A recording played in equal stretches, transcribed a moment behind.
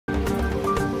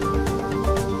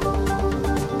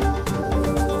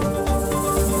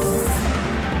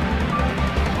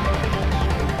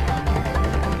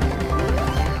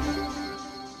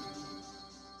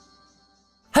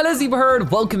as you've heard,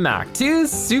 welcome back to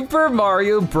Super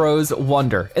Mario Bros.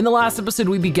 Wonder. In the last episode,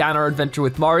 we began our adventure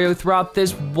with Mario throughout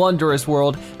this wondrous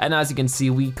world, and as you can see,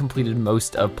 we completed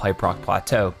most of Pipe-Rock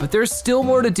Plateau. But there's still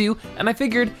more to do, and I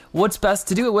figured what's best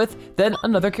to do it with than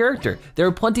another character. There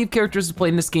are plenty of characters to play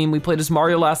in this game. We played as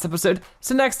Mario last episode,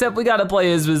 so next up we gotta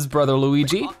play as his brother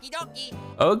Luigi.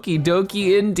 Okie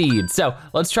dokie indeed. So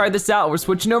let's try this out. We're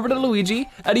switching over to Luigi,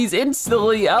 and he's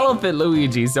instantly Elephant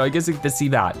Luigi, so I guess we get to see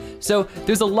that. So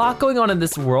there's a lot going on in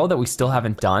this world that we still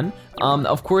haven't done.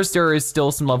 Of course, there is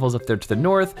still some levels up there to the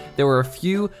north. There were a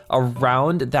few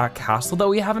around that castle that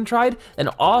we haven't tried. And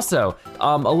also,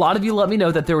 a lot of you let me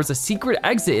know that there was a secret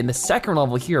exit in the second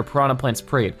level here, Piranha Plant's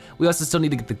Parade. We also still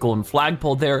need to get the golden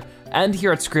flagpole there and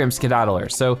here at Scram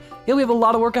Skedaddlers. So yeah, we have a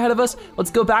lot of work ahead of us.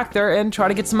 Let's go back there and try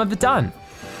to get some of it done.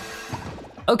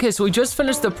 Okay, so we just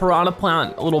finished the Piranha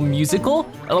Plant little musical,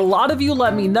 and a lot of you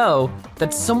let me know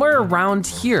that somewhere around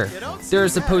here, there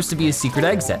is supposed to be a secret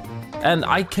exit. And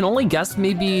I can only guess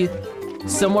maybe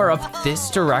somewhere up this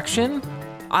direction?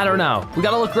 I don't know. We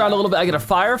gotta look around a little bit. I get a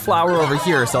fire flower over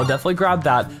here, so I'll definitely grab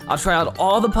that. I'll try out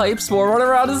all the pipes. We'll run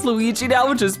around as Luigi now,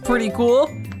 which is pretty cool.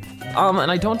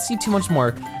 And I don't see too much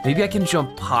more. Maybe I can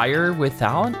jump higher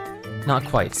without? Not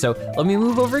quite, so let me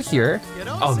move over here.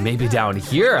 Oh, maybe down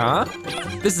here, huh?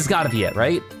 This has gotta be it,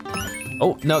 right?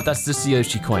 Oh, no, that's just the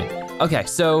Yoshi coin. Okay,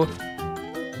 so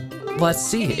let's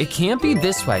see. It can't be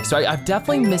this way, so I've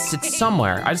definitely missed it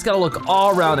somewhere. I just gotta look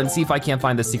all around and see if I can't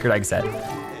find the secret exit.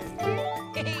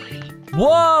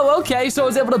 Whoa, okay, so I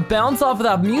was able to bounce off of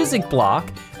that music block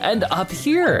and up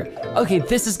here. Okay,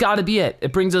 this has gotta be it.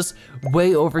 It brings us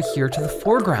way over here to the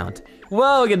foreground.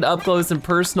 Whoa, we get an up close and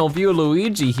personal view of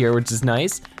Luigi here, which is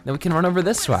nice. Then we can run over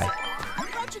this way.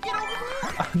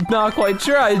 I'm not quite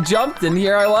sure, I jumped and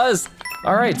here I was.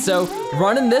 All right, so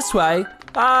running this way.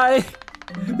 Hi,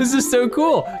 this is so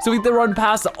cool. So we have to run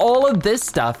past all of this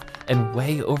stuff and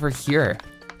way over here.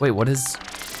 Wait, what is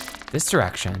this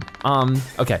direction?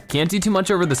 Okay, can't do too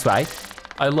much over this way.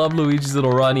 I love Luigi's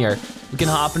little run here. We can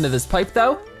hop into this pipe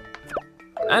though.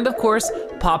 And of course,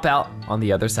 pop out on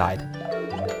the other side.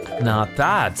 Not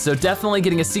bad, so definitely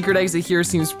getting a secret exit here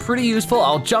seems pretty useful.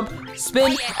 I'll jump,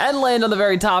 spin, and land on the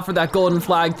very top for that golden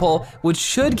flagpole, which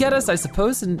should get us, I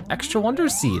suppose, an extra Wonder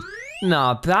Seed.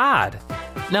 Not bad.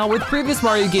 Now with previous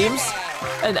Mario games,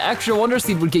 an extra Wonder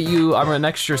Seed would get you, an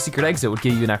extra secret exit would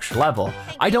get you an extra level.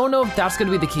 I don't know if that's gonna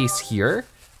be the case here,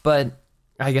 but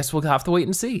I guess we'll have to wait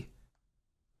and see.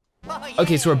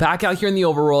 Okay, so we're back out here in the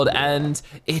overworld and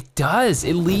it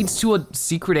leads to a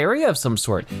secret area of some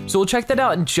sort. So we'll check that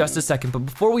out in just a second, but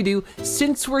before we do,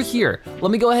 since we're here,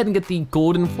 let me go ahead and get the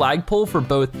golden flagpole for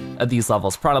both of these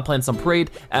levels, Piranha Plants on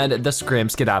Parade and the Scram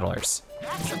Skedaddlers.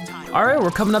 All right, we're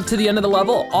coming up to the end of the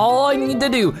level. All I need to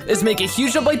do is make a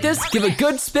huge jump like this, give a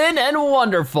good spin, and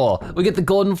wonderful. We get the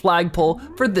golden flagpole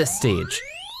for this stage.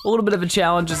 A little bit of a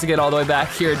challenge just to get all the way back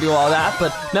here and do all that,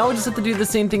 but now we just have to do the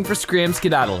same thing for Scram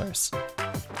Skedaddlers.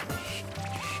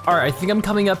 All right, I think I'm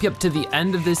coming up to the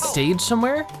end of this stage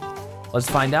somewhere. Let's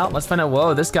find out,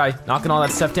 Whoa, this guy knocking all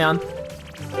that stuff down.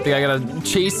 I think I gotta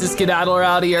chase this Skedaddler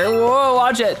out of here. Whoa,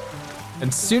 watch it.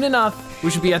 And soon enough,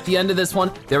 we should be at the end of this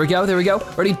one. There we go.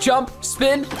 Ready, jump,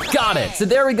 spin, got it. So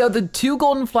there we go, the 2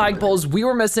 golden flagpoles we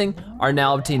were missing are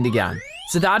now obtained again.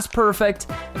 So that's perfect,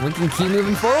 and we can keep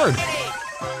moving forward.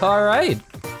 All right,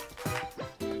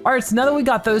 so now that we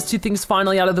got those 2 things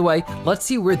finally out of the way, let's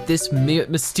see where this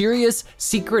mysterious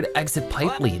secret exit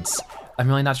pipe leads. I'm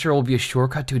really not sure. It will be a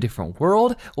shortcut to a different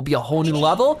world. Will be a whole new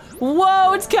level.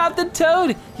 Whoa, it's Captain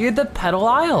Toad. Here are the Petal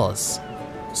Isles.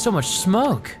 So much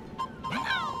smoke.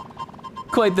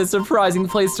 Quite the surprising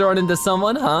place to run into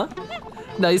someone, huh?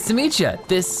 Nice to meet you.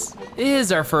 This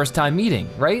is our first time meeting,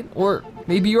 right? Or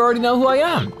maybe you already know who I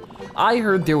am. I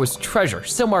heard there was treasure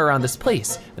somewhere around this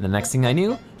place, and the next thing I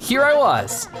knew, here I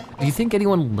was. Do you think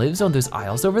anyone lives on those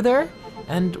isles over there?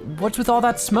 And what's with all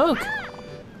that smoke?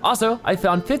 Also, I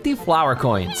found 50 flower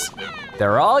coins.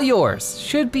 They're all yours.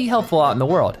 Should be helpful out in the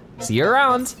world. See you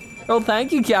around. Well,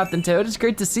 thank you, Captain Toad. It's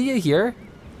great to see you here.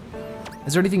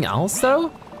 Is there anything else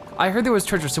though? I heard there was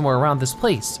treasure somewhere around this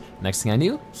place. Next thing I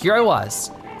knew, here I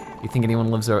was. You think anyone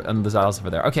lives on those isles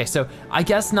over there? Okay, so I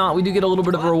guess not. We do get a little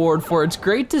bit of a reward for it. It's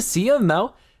great to see him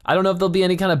though. I don't know if there'll be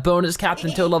any kind of bonus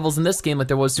Captain Toad levels in this game like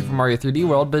there was Super Mario 3D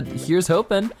World, but here's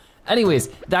hoping. Anyways,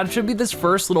 that should be this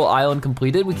first little island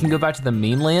completed. We can go back to the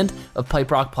mainland of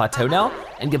Pipe-Rock Plateau now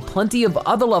and get plenty of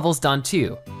other levels done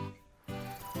too.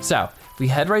 So, if we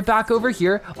head right back over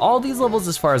here, all these levels,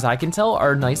 as far as I can tell,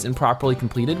 are nice and properly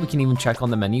completed. We can even check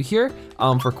on the menu here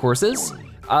for courses.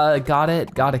 Got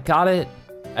it.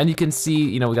 And you can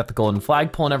see, we got the golden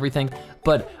flagpole and everything.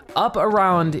 But up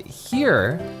around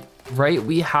here, right,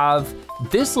 we have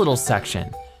this little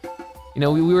section. You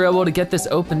know, we were able to get this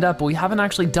opened up, but we haven't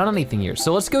actually done anything here.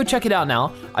 So let's go check it out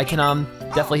now. I can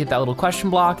definitely hit that little question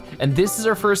block. And this is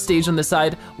our first stage on this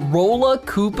side, Rolla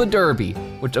Koopa Derby,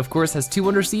 which of course has 2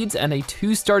 Wonder Seeds and a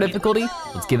 2-star difficulty.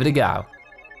 Let's give it a go.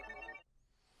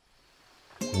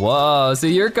 Whoa, so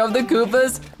here come the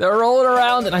Koopas. They're rolling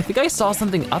around, and I think I saw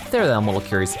something up there that I'm a little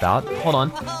curious about. Hold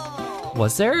on,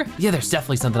 was there? Yeah, there's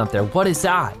definitely something up there. What is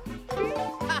that?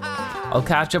 I'll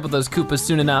catch up with those Koopas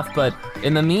soon enough, but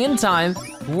in the meantime,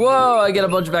 whoa, I get a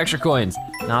bunch of extra coins.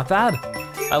 Not bad.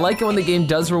 I like it when the game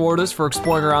does reward us for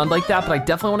exploring around like that, but I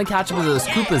definitely want to catch up with those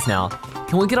Koopas now.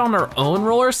 Can we get on our own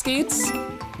roller skates?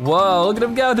 Whoa, look at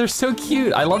them go, they're so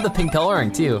cute. I love the pink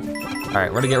coloring too. All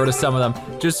right, we're gonna get rid of some of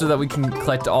them just so that we can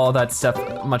collect all that stuff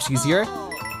much easier.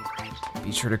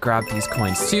 Be sure to grab these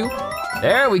coins too.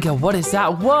 There we go, what is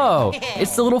that? Whoa,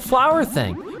 it's the little flower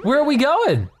thing. Where are we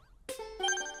going?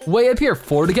 Way up here,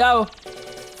 4 to go.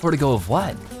 4 to go of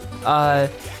what?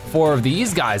 4 of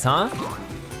these guys, huh?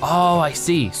 Oh, I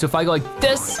see. So if I go like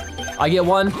this, I get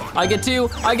 1, I get 2,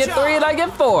 I get 3, and I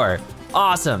get 4.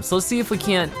 Awesome, so let's see if we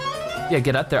can't, yeah,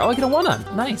 get up there. Oh, I get a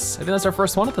 1-up, nice. I think that's our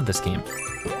first 1-up of this game.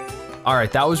 All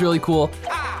right, that was really cool.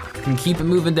 Can keep it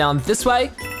moving down this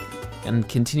way and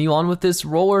continue on with this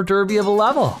roller derby of a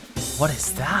level. What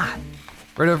is that?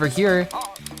 Right over here,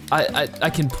 I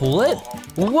can pull it?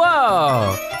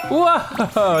 Whoa,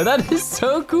 whoa, that is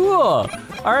so cool. All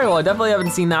right, well, I definitely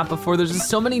haven't seen that before. There's just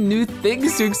so many new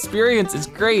things to experience, it's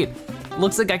great.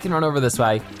 Looks like I can run over this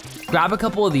way. Grab a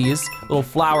couple of these little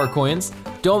flower coins.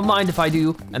 Don't mind if I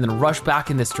do, and then rush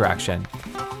back in this direction.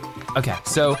 Okay,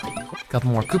 so a couple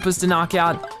more Koopas to knock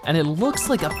out, and it looks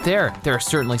like up there, there's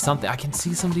certainly something. I can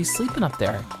see somebody sleeping up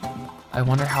there. I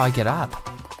wonder how I get up.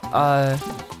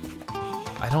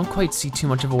 I don't quite see too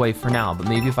much of a way for now, but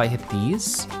maybe if I hit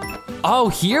these. Oh,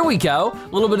 here we go. A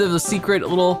little bit of a secret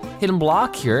little hidden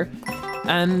block here.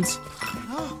 And,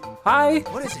 hi.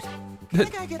 What is it?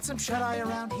 Think I get some shut-eye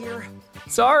around here?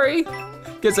 Sorry.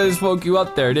 Guess I just woke you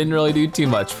up there. Didn't really do too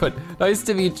much, but nice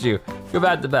to meet you. Go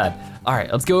back to bed. All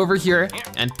right, let's go over here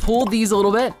and pull these a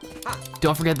little bit.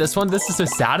 Don't forget this one. This is so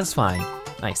satisfying.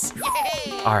 Nice.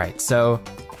 All right, so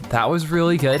that was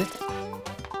really good.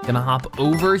 Gonna hop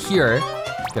over here.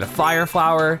 Get a fire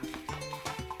flower.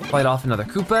 Light off another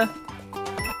Koopa.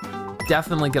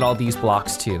 Definitely get all these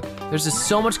blocks too. There's just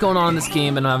so much going on in this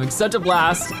game and I'm having such a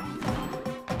blast.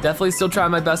 Definitely still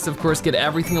trying my best to, of course, get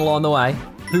everything along the way.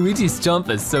 Luigi's jump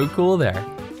is so cool there.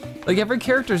 Like every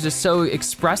character is just so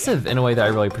expressive in a way that I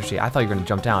really appreciate. I thought you were gonna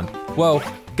jump down. Whoa,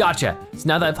 gotcha. So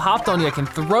now that I've hopped on you, I can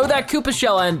throw that Koopa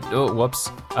shell and, oh, whoops.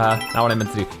 Not what I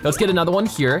meant to do. Let's get another one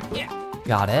here.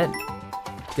 Got it.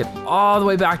 Get all the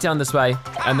way back down this way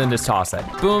and then just toss it.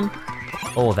 Boom.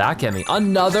 Oh, that get me.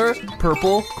 Another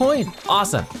purple coin.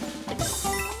 Awesome.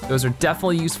 Those are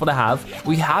definitely useful to have.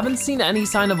 We haven't seen any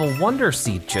sign of a Wonder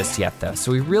Seed just yet though,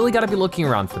 so we really gotta be looking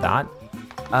around for that.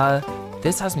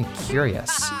 This has me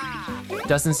curious.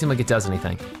 Doesn't seem like it does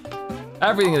anything.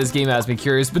 Everything in this game has me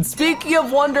curious, but speaking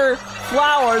of Wonder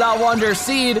Flower, not Wonder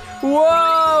Seed,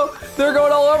 whoa! They're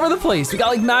going all over the place. We got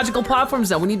like magical platforms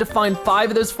now. We need to find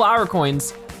 5 of those flower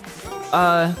coins.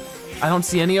 I don't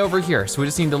see any over here, so we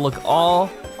just need to look all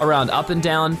around, up and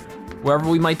down, wherever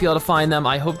we might be able to find them.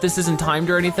 I hope this isn't timed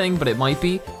or anything, but it might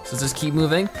be, so let's just keep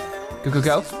moving. Go, go,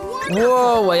 go.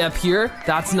 Whoa, way up here,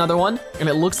 that's another one. And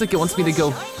it looks like it wants me to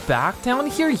go back down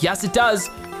here. Yes, it does.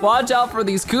 Watch out for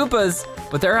these Koopas,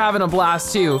 but they're having a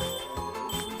blast too.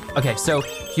 Okay, so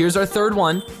here's our third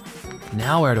one.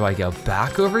 Now where do I go?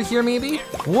 Back over here maybe?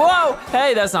 Whoa,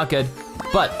 hey, that's not good.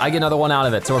 But I get another one out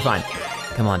of it, so we're fine.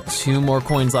 Come on, 2 more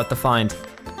coins left to find.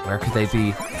 Where could they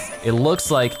be? It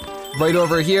looks like right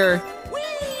over here.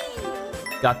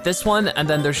 Got this one, and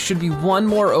then there should be one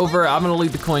more over. I'm gonna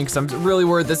leave the coin because I'm really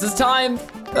worried this is time.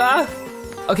 Ah.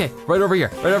 Okay, right over here,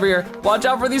 right over here. Watch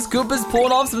out for these Koopas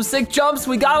pulling off some sick jumps.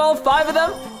 We got all 5 of them.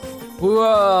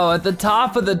 Whoa, at the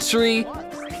top of the tree.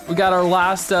 We got our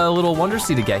last little Wonder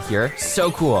Seed to get here.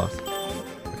 So cool.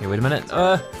 Okay, wait a minute.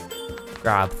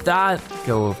 Grab that,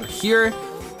 go over here.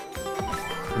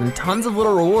 And tons of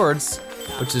little rewards,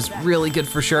 which is really good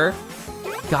for sure.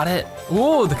 Got it.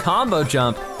 Ooh, the combo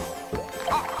jump.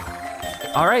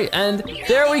 All right, and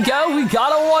there we go. We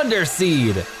got a Wonder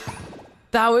Seed.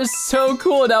 That was so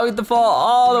cool. Now we have to fall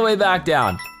all the way back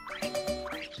down.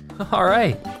 All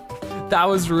right, that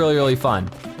was really, really fun.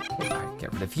 All right,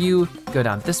 get rid of you, go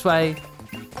down this way,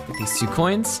 get these 2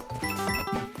 coins.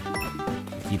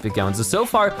 Keep it going. So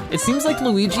far, it seems like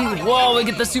Luigi, whoa, we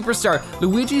get the superstar.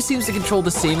 Luigi seems to control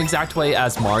the same exact way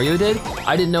as Mario did.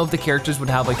 I didn't know if the characters would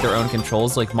have like their own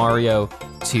controls like Mario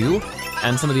 2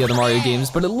 and some of the other Mario games,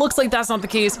 but it looks like that's not the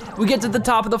case. We get to the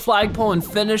top of the flagpole and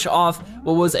finish off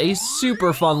what was a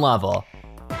super fun level.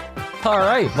 All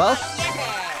right, well,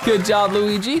 good job,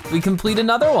 Luigi. We complete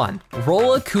another one.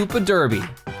 Rolla Koopa Derby.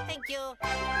 Thank you.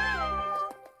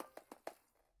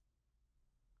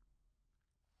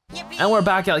 And we're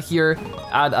back out here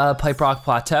at Pipe-Rock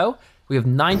Plateau. We have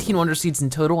 19 Wonder Seeds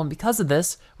in total, and because of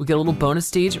this, we get a little bonus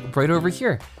stage right over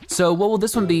here. So what will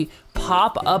this one be?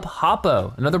 Pop Up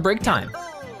Hoppo, another break time.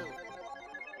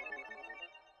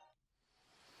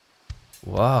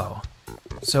 Whoa.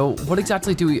 So what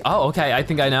exactly do we, oh, okay, I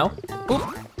think I know.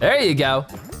 Boop, there you go.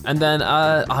 And then,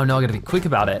 oh no, I gotta be quick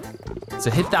about it. So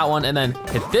hit that one and then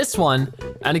hit this one,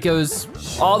 and it goes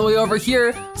all the way over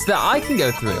here so that I can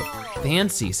go through.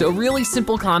 Fancy, so really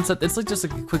simple concept. It's like just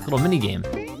like a quick little mini game.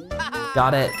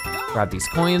 Got it, grab these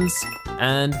coins,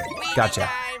 and gotcha.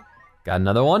 Got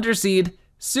another Wonder Seed,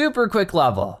 super quick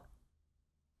level.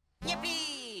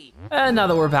 Yippee! And now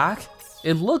that we're back,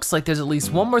 it looks like there's at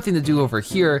least one more thing to do over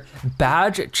here.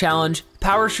 Badge challenge,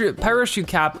 parachute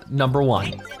cap number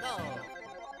 1.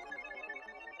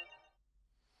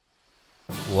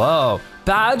 Whoa,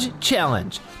 badge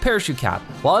challenge, parachute cap.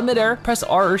 While in midair, press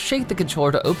R or shake the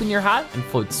controller to open your hat and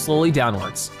float slowly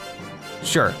downwards.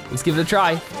 Sure, let's give it a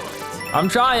try. I'm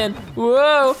trying,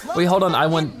 whoa. Wait, hold on, I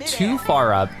went too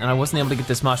far up and I wasn't able to get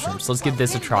this mushroom, so let's give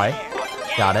this a try.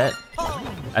 Got it.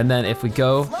 And then if we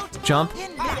go jump,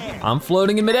 I'm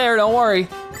floating in midair, don't worry.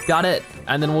 Got it,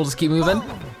 and then we'll just keep moving.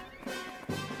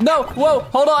 No, whoa,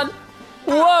 hold on.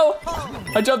 Whoa,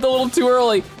 I jumped a little too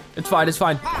early. It's fine, it's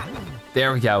fine.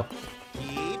 There we go.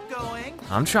 Keep going.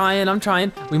 I'm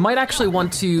trying. We might actually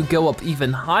want to go up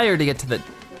even higher to get to the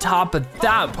top of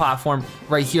that platform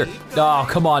right here. Oh,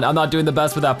 come on, I'm not doing the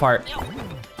best with that part.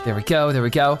 There we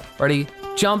go. Ready,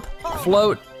 jump,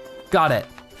 float, got it.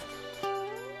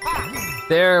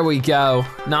 There we go,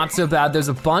 not so bad. There's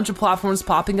a bunch of platforms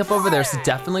popping up over there, so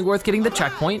definitely worth getting the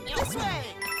checkpoint. This way.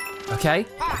 Okay,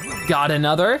 got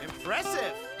another.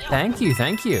 Impressive. Thank you.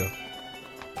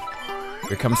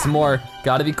 Here comes some more,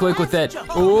 gotta be quick with it.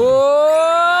 Whoa!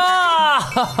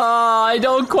 I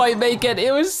don't quite make it.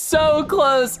 It was so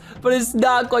close, but it's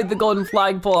not quite the golden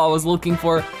flagpole I was looking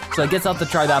for, so I guess I'll have to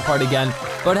try that part again.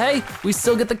 But hey, we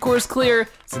still get the course clear,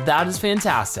 so that is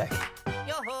fantastic.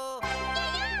 Yo-ho!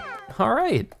 All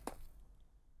right,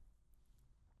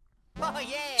 Oh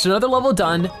yeah! so another level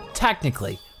done,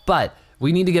 technically, but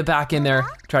we need to get back in there,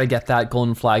 try to get that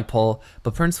golden flagpole,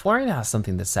 but Prince Florian has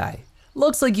something to say.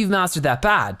 Looks like you've mastered that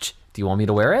badge. Do you want me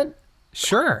to wear it?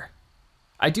 Sure.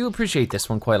 I do appreciate this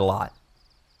one quite a lot.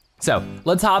 So,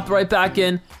 let's hop right back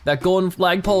in. That golden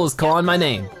flagpole is calling my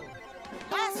name.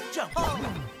 Last jump. Oh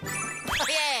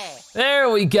yeah! There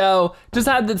we go. Just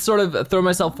had to sort of throw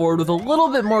myself forward with a little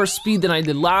bit more speed than I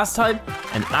did last time.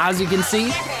 And as you can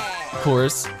see,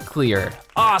 course clear.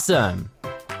 Awesome.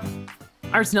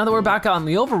 All right, so now that we're back out in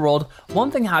the overworld,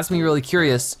 one thing has me really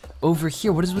curious. Over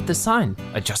here, what is with this sign?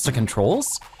 Adjust the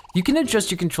controls? You can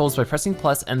adjust your controls by pressing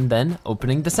plus and then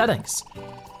opening the settings.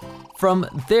 From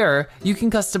there, you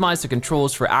can customize the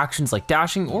controls for actions like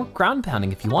dashing or ground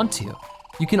pounding if you want to.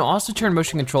 You can also turn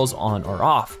motion controls on or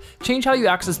off, change how you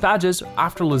access badges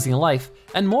after losing a life,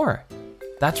 and more.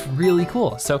 That's really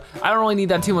cool. So I don't really need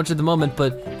that too much at the moment,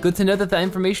 but good to know that that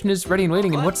information is ready and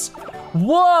waiting. And what's,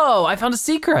 whoa, I found a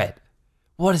secret.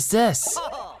 What is this?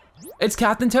 It's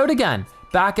Captain Toad again,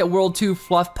 back at World 2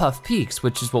 Fluff Puff Peaks,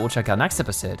 which is what we'll check out next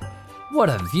episode. What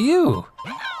a view.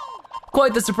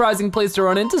 Quite the surprising place to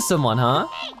run into someone, huh?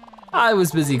 I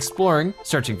was busy exploring,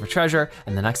 searching for treasure,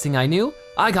 and the next thing I knew,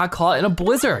 I got caught in a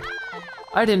blizzard.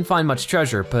 I didn't find much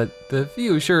treasure, but the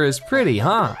view sure is pretty,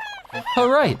 huh? All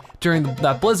right, during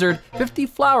that blizzard, 50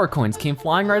 flower coins came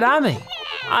flying right at me.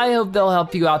 I hope they'll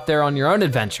help you out there on your own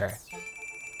adventure.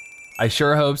 I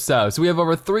sure hope so. So we have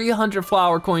over 300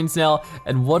 flower coins now,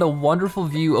 and what a wonderful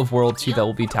view of World 2 that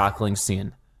we'll be tackling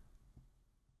soon.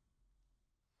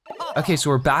 Okay, so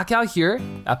we're back out here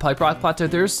at Pipe-Rock Plateau.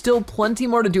 There's still plenty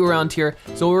more to do around here,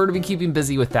 so we're gonna be keeping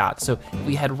busy with that. So if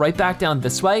we head right back down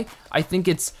this way, I think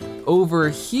it's over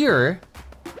here,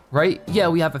 right? Yeah,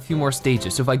 we have a few more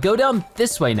stages. So if I go down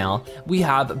this way now, we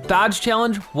have Badge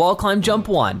Challenge, Wall Climb Jump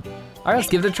 1. All right, let's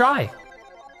give it a try.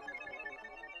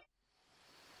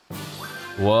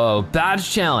 Whoa, Badge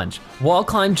Challenge, Wall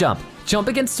Climb Jump. Jump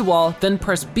against the wall, then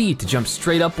press B to jump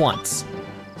straight up once.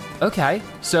 Okay,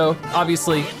 so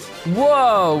obviously,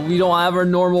 whoa, we don't have our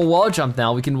normal wall jump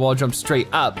now. We can wall jump straight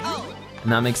up.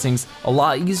 And that makes things a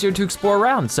lot easier to explore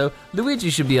around. So Luigi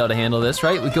should be able to handle this,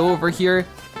 right? We go over here.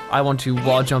 I want to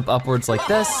wall jump upwards like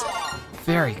this.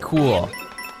 Very cool.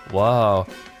 Whoa.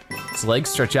 His legs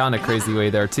stretch out in a crazy way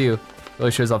there too.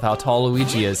 Really shows off how tall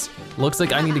Luigi is. Looks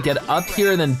like I need to get up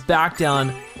here and then back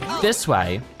down this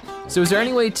way. So is there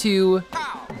any way to,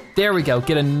 there we go,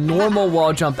 get a normal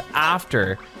wall jump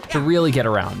after to really get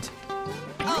around?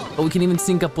 But we can even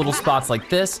sync up little spots like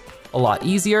this, a lot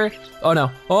easier. Oh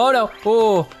no, oh no,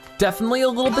 oh, definitely a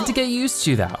little bit to get used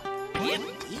to though.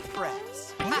 Deep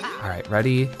breaths. All right,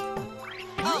 ready?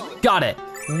 Got it.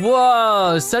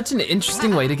 Whoa, such an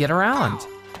interesting way to get around.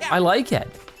 I like it.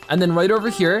 And then right over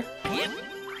here,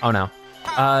 oh no.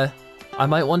 I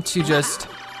might want to just,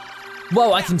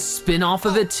 whoa, I can spin off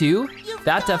of it too?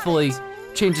 That definitely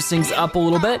changes things up a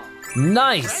little bit.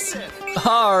 Nice.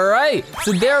 All right,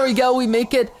 so there we go, we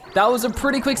make it. That was a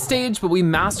pretty quick stage, but we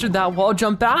mastered that wall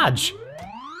jump badge.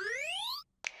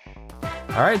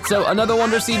 All right, so another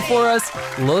Wonder Seed for us,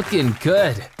 looking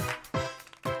good.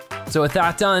 So with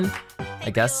that done, I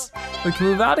guess we can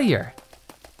move out of here.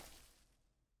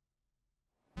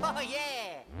 Oh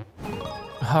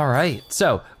yeah. All right,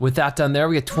 so with that done there,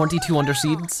 we get 22 Wonder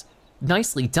Seeds.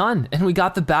 Nicely done, and we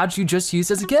got the badge you just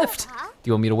used as a gift. Do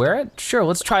you want me to wear it? Sure,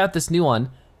 let's try out this new one.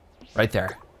 Right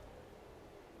there.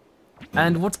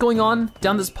 And what's going on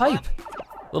down this pipe?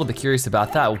 A little bit curious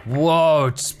about that. Whoa,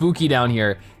 it's spooky down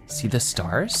here. See the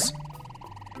stars?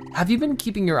 Have you been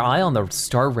keeping your eye on the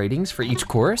star ratings for each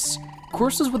course?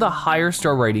 Courses with a higher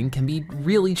star rating can be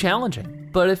really challenging,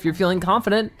 but if you're feeling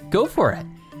confident, go for it.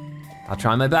 I'll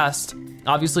try my best.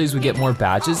 Obviously, as we get more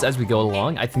badges as we go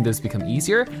along, I think those become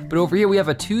easier, but over here we have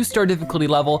a 2-star difficulty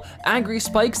level, Angry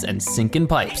Spikes and Sinkin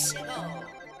Pipes.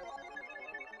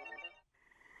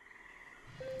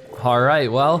 All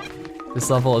right, well,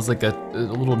 this level is like a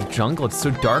little jungle. It's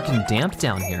so dark and damp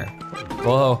down here.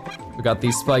 Whoa, we got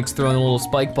these spikes throwing little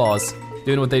spike balls,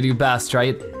 doing what they do best,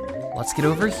 right? Let's get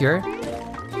over here.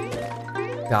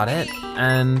 Got it,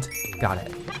 and got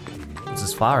it. What's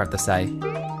this flower have to say?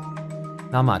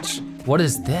 Not much. What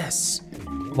is this?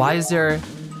 Why is there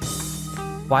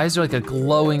like a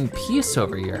glowing piece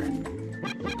over here?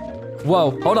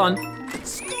 Whoa, hold on.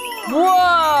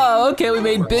 Whoa, okay, we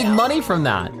made big money from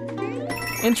that.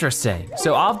 Interesting,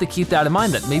 so I'll have to keep that in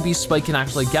mind that maybe Spike can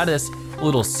actually get us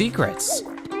little secrets.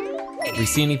 If we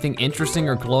see anything interesting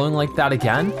or glowing like that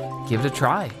again, give it a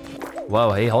try.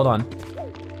 Whoa, hey, hold on.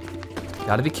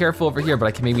 Gotta be careful over here, but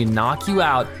I can maybe knock you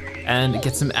out and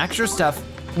get some extra stuff.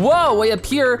 Whoa, way up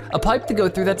here, a pipe to go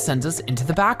through that sends us into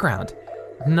the background.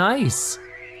 Nice,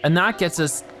 and that gets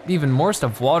us even more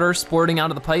stuff, water sporting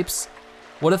out of the pipes.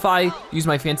 What if I use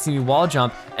my fancy new wall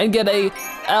jump and get a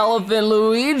elephant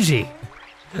Luigi?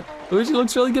 Luigi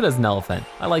looks really good as an elephant,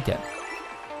 I like it.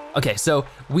 Okay, so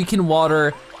we can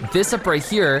water this up right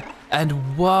here and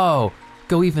whoa,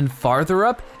 go even farther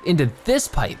up into this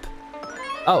pipe.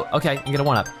 Oh, okay, I'm gonna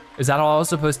one up. Is that all I was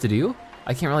supposed to do?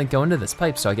 I can't really go into this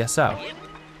pipe, so I guess so.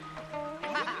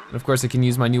 And of course I can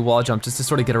use my new wall jump just to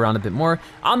sort of get around a bit more.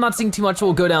 I'm not seeing too much,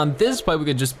 we'll go down this pipe, we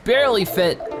could just barely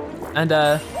fit. And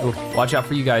ooh, watch out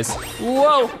for you guys.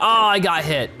 Whoa, oh, I got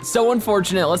hit. So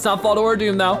unfortunate, let's not fall to our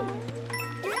doom though.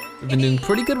 We've been doing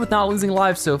pretty good with not losing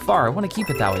lives so far. I wanna keep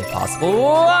it that way if possible.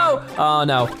 Whoa, oh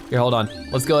no, here, hold on.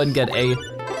 Let's go ahead and get a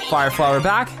fire flower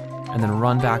back and then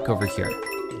run back over here.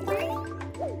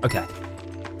 Okay,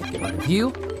 get rid of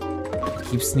you.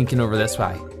 Keep sneaking over this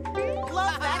way.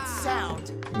 Love that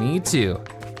sound. Me too.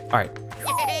 All right,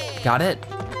 got it.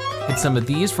 Hit some of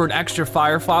these for an extra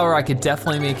fire flower I could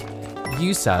definitely make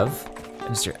use of.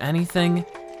 And is there anything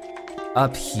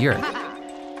up here?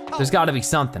 There's gotta be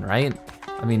something, right?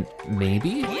 I mean,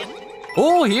 maybe?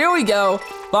 Oh, here we go.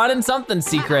 Finding something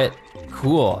secret.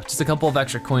 Cool, just a couple of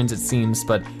extra coins it seems,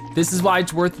 but this is why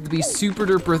it's worth it to be super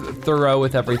duper thorough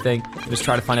with everything. Just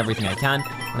try to find everything I can.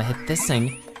 When I hit this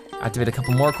thing, activate a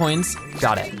couple more coins,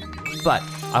 got it. But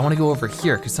I wanna go over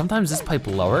here, because sometimes this pipe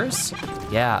lowers.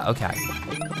 Yeah, okay,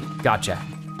 gotcha.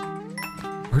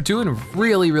 We're doing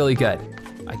really, really good.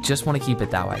 I just wanna keep it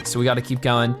that way, so we gotta keep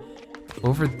going.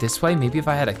 Over this way, maybe if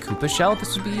I had a Koopa shell,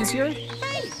 this would be easier?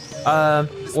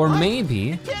 Or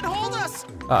maybe, Can't hold us.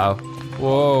 uh-oh,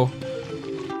 whoa.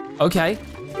 Okay,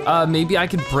 maybe I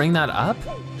could bring that up?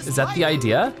 Is that the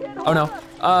idea? Oh no,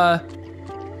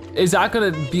 is that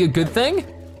gonna be a good thing?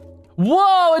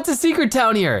 Whoa, it's a secret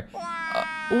town here.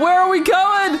 Where are we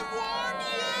going?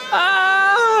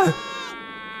 Ah!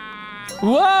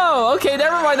 Whoa, okay,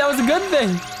 never mind, that was a good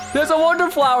thing. There's a wonder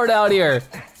flower down here.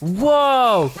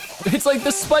 Whoa, it's like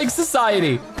the Spike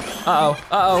Society.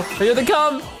 Uh-oh, here they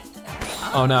come.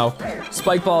 Oh no,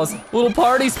 spike balls, little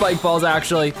party spike balls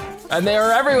actually. And they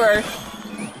are everywhere.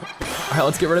 All right,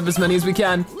 let's get rid of as many as we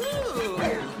can.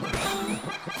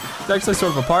 It's actually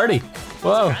sort of a party.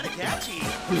 Whoa. Kinda catchy.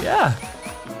 Yeah.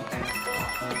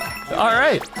 All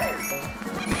right.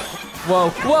 Whoa,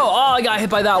 whoa, oh, I got hit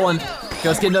by that one. Okay,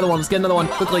 let's get another one,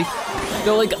 quickly.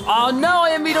 They're like, oh no,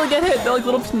 I immediately get hit. They're like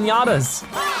little pinatas.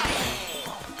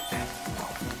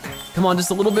 Come on,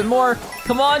 just a little bit more.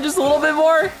 Come on, just a little bit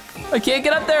more. I can't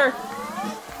get up there.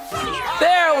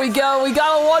 There we go, we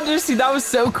got a wonder seed. That was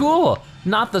so cool.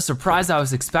 Not the surprise I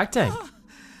was expecting.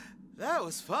 That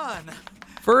was fun.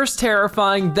 First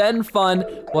terrifying, then fun.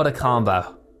 What a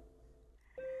combo.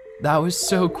 That was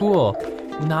so cool.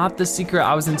 Not the secret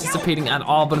I was anticipating at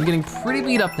all, but I'm getting pretty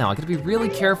beat up now. I gotta be really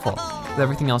careful with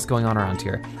everything else going on around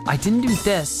here. I didn't do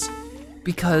this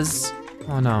because,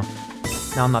 oh no.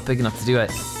 Now I'm not big enough to do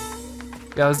it.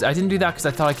 I didn't do that because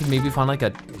I thought I could maybe find like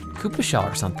a Koopa shell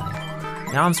or something.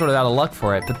 Now I'm sort of out of luck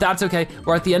for it, but that's okay.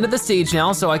 We're at the end of the stage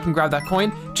now, so I can grab that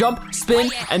coin, jump, spin,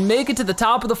 and make it to the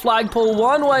top of the flagpole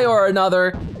one way or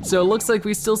another. So it looks like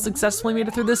we still successfully made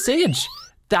it through this stage.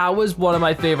 That was one of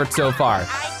my favorites so far.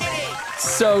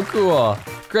 So cool.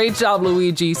 Great job,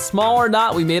 Luigi. Small or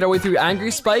not, we made our way through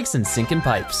angry spikes and sinking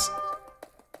pipes.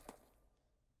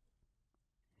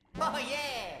 Oh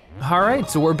yeah. All right,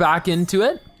 so we're back into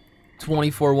it.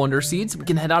 24 wonder seeds. We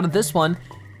can head out of this one,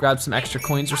 grab some extra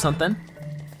coins or something.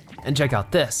 And check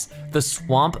out this, the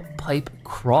Swamp Pipe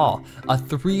Crawl, a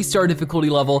 3-star difficulty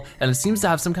level, and it seems to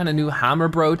have some kind of new Hammer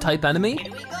Bro type enemy.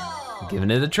 Here we go. Giving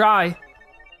it a try.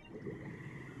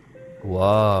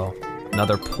 Whoa,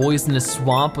 another poisonous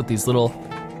swamp with these little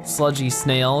sludgy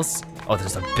snails. Oh,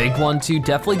 there's a big one too.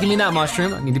 Definitely give me that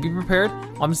mushroom. I need to be prepared.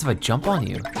 What happens if I jump on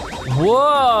you?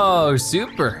 Whoa,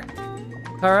 super.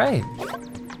 All right.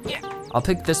 I'll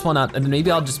pick this one up and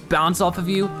maybe I'll just bounce off of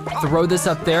you, throw this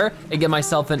up there, and get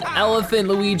myself an Elephant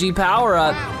Luigi power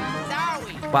up.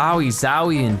 Wowie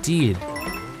zowie indeed.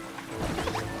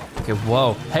 Okay,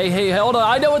 whoa. Hey, hold on,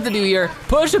 I know what to do here.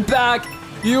 Push it back.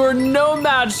 You are no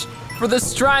match for the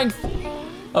strength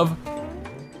of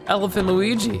Elephant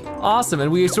Luigi. Awesome, and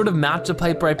we sort of match the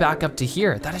pipe right back up to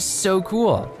here. That is so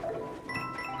cool.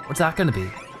 What's that gonna be?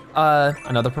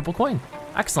 Another purple coin,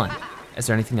 excellent. Is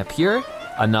there anything up here?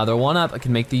 Another one up, I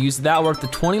can make the use of that. We're up to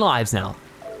 20 lives now.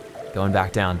 Going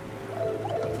back down.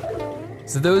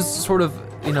 So those sort of,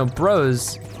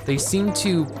 bros, they seem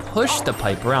to push the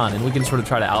pipe around and we can sort of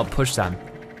try to out-push them.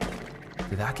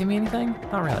 Did that give me anything?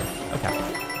 Not really, okay.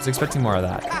 I was expecting more of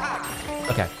that.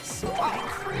 Okay.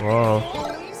 Whoa.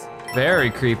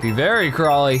 Very creepy, very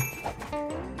crawly.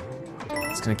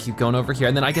 Just gonna keep going over here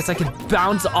and then I guess I can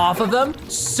bounce off of them.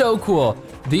 So cool.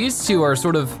 These two are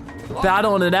sort of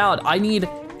battling it out. I need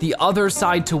the other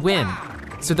side to win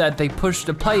so that they push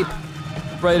the pipe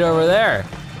right over there.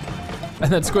 And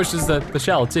that squishes the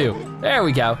shell too. There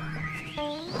we go.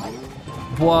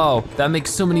 Whoa, that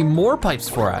makes so many more pipes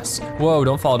for us. Whoa,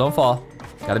 don't fall, don't fall.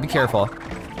 Gotta be careful.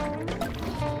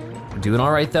 We're doing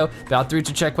all right though. About to reach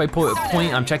a checkpoint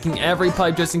point. I'm checking every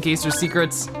pipe just in case there's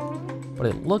secrets. But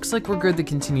it looks like we're good to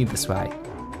continue this way.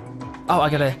 Oh,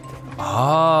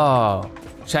 oh,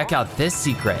 check out this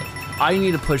secret. I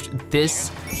need to push this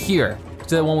here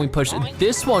so that when we push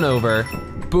this one over,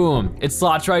 boom, it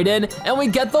slots right in and we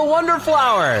get the Wonder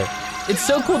Flower. It's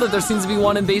so cool that there seems to be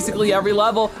one in basically every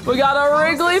level. We got a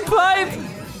Wrigley pipe.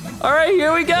 All right,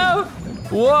 here we go.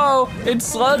 Whoa,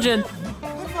 it's sludging.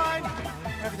 We're fine.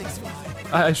 Everything's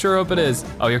fine. I sure hope it is.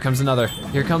 Oh, here comes another.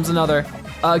 Here comes another.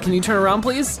 Can you turn around,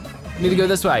 please? I need to go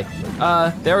this way.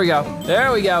 There we go.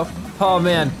 There we go. Oh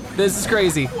man, this is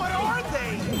crazy. What are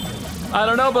they? I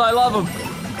don't know, but I love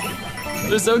them.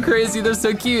 They're so crazy, they're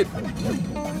so cute.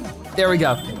 There we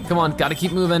go. Come on, gotta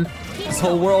keep moving. This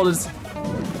whole world is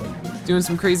doing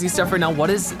some crazy stuff right now. What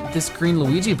is this green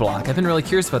Luigi block? I've been really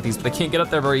curious about these, but I can't get up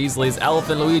there very easily. It's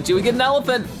Elephant Luigi. We get an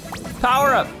elephant.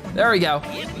 Power up. There we go.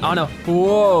 Oh no.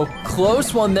 Whoa,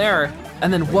 close one there.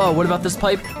 And then, whoa, what about this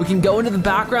pipe? We can go into the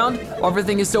background.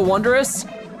 Everything is so wondrous.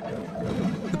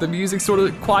 But the music sort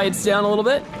of quiets down a little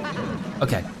bit.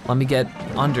 Okay, let me get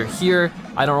under here.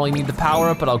 I don't really need the power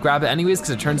up, but I'll grab it anyways because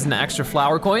it turns into extra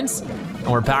flower coins. And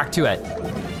we're back to it.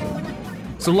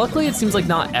 So luckily it seems like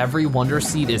not every Wonder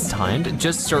Seed is timed,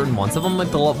 just certain ones of them, like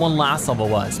the one last level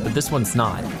was, but this one's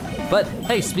not. But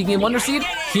hey, speaking of Wonder Seed,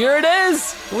 here it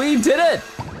is! We did it!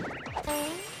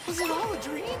 Was it all a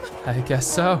dream? I guess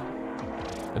so.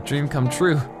 A dream come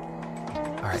true.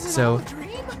 All right, so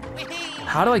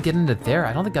how do I get into there?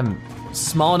 I don't think I'm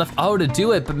small enough, to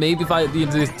do it, but maybe if I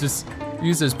just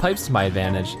use those pipes to my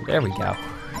advantage. There we go.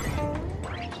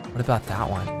 What about that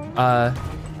one?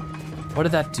 What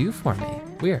did that do for me?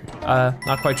 Weird.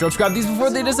 Not quite sure. Let's grab these before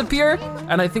they disappear.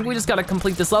 And I think we just gotta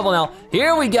complete this level now.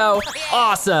 Here we go.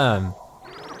 Awesome.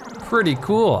 Pretty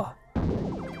cool.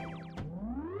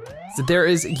 So there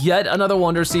is yet another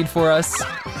Wonder Seed for us.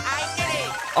 I did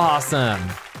it! Awesome.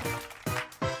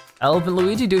 Elephant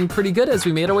Luigi doing pretty good as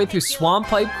we made our way through Swamp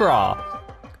Pipe Crawl.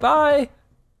 Bye.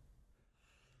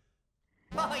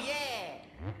 Oh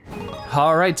yeah!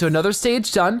 All right, so another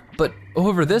stage done, but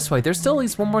over this way, there's still at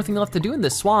least one more thing left to do in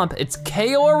this swamp. It's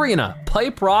KO Arena,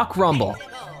 Pipe-Rock Rumble.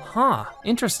 Huh,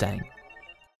 interesting.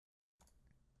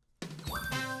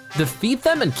 Defeat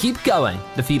them and keep going.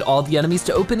 Defeat all the enemies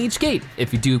to open each gate.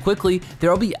 If you do quickly, there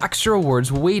will be extra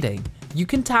rewards waiting. You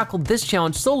can tackle this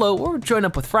challenge solo or join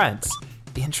up with friends.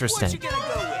 Interesting. What you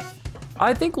gonna go with?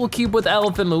 I think we'll keep with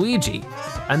Elephant Luigi.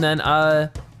 And then,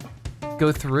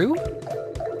 go through?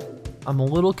 I'm a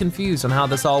little confused on how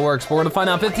this all works. We're gonna find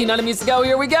out. 15 enemies to go,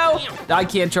 here we go. I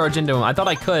can't charge into them. I thought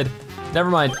I could. Never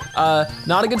mind.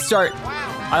 Not a good start.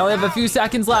 I only have a few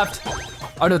seconds left.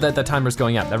 Oh no, the timer's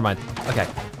going up, never mind. Okay,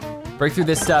 break through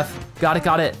this stuff.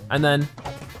 Got it. And then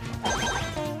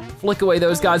flick away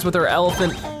those guys with our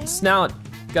elephant snout.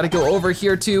 Gotta go over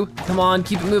here too. Come on,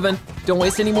 keep it moving. Don't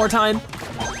waste any more time.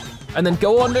 And then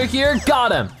go under here,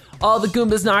 got him. All the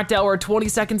Goombas knocked out, we're 20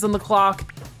 seconds on the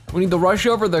clock. We need to rush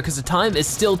over though, because the time is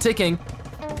still ticking.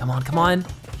 Come on.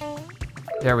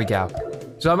 There we go.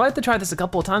 So I might have to try this a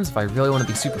couple of times if I really want to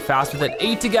be super fast with it.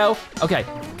 8 to go. Okay,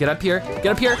 get up here.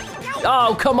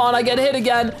 Oh, come on, I get hit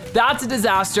again. That's a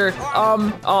disaster.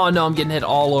 Oh no, I'm getting hit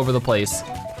all over the place.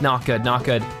 Not good.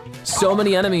 So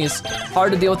many enemies,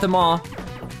 hard to deal with them all.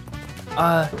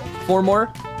 4 more.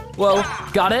 Whoa,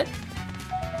 got it.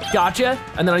 Gotcha,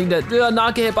 and then I need to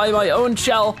not get hit by my own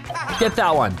shell. Get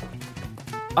that one.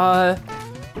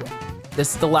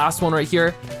 This is the last one right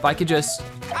here. If I could just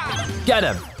get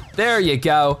him. There you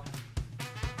go.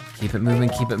 Keep it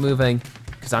moving,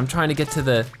 because I'm trying to get to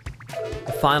the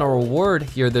final reward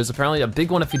here. There's apparently a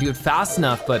big one if you do it fast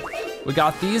enough, but we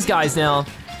got these guys now.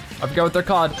 I forgot what they're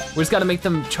called. We just gotta make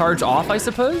them charge off, I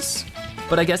suppose.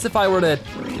 But I guess if I were to,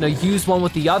 use one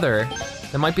with the other,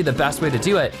 that might be the best way to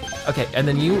do it. Okay, and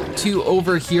then you two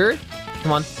over here.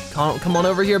 Come on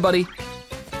over here, buddy.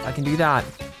 I can do that.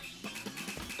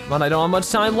 Come on, I don't have much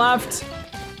time left.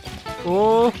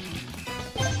 Oh,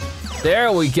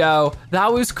 there we go.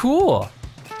 That was cool.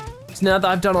 So now that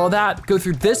I've done all that, go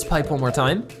through this pipe one more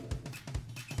time.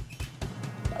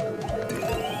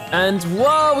 And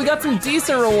whoa, we got some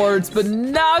decent rewards, but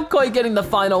not quite getting the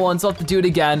final one, so I'll have to do it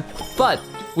again. But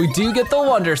we do get the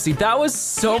Wonder Seed. That was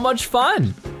so much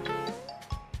fun.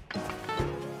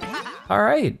 All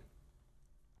right.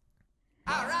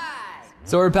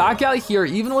 So we're back out here.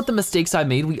 Even with the mistakes I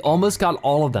made, we almost got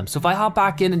all of them. So if I hop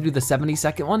back in and do the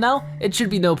 70-second one now, it should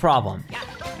be no problem.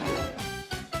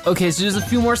 Okay, so there's a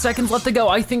few more seconds left to go.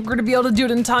 I think we're gonna be able to do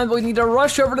it in time, but we need to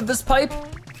rush over to this pipe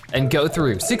and go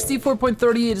through.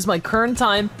 64.38 is my current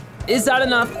time. Is that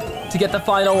enough to get the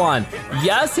final one?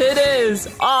 Yes, it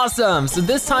is. Awesome. So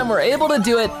this time we're able to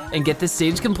do it and get this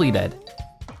stage completed.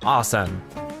 Awesome.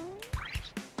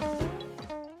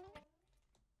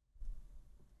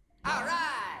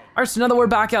 All right, so now that we're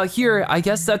back out here, I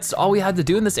guess that's all we had to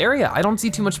do in this area. I don't see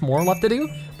too much more left to do,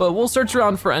 but we'll search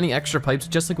around for any extra pipes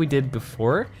just like we did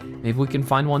before. Maybe we can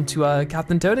find one to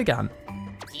Captain Toad again.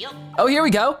 Oh, here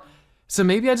we go. So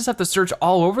maybe I just have to search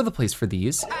all over the place for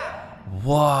these.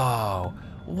 Whoa,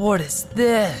 what is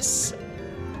this?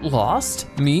 Lost?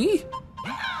 Me?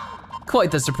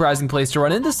 Quite the surprising place to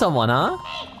run into someone, huh?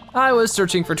 I was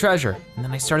searching for treasure, and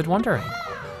then I started wondering,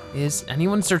 is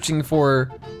anyone searching for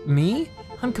me?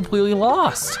 I'm completely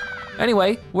lost.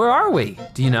 Anyway, where are we?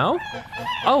 Do you know?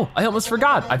 Oh, I almost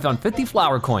forgot. I found 50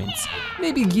 flower coins.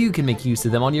 Maybe you can make use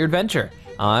of them on your adventure.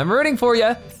 I'm rooting for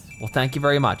you. Well, thank you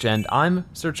very much, and I'm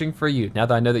searching for you now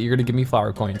that I know that you're gonna give me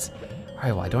flower coins. All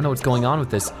right, well, I don't know what's going on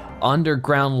with this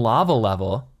underground lava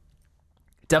level.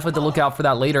 Definitely to look out for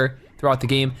that later throughout the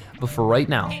game, but for right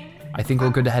now, I think we're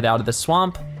good to head out of the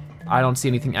swamp. I don't see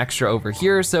anything extra over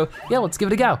here, so yeah, let's give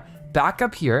it a go. Back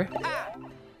up here,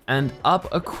 and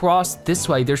up across this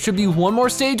way. There should be one more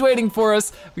stage waiting for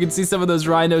us. We can see some of those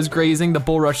rhinos grazing, the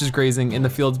bulrush is grazing in the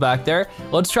fields back there.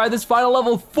 Let's try this final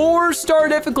level, 4-star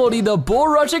difficulty, the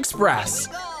Bulrush Express.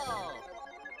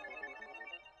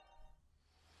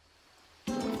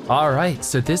 All right,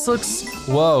 so this looks,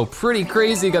 whoa, pretty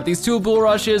crazy. Got these 2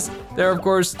 bulrushes. They're of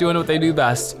course doing what they do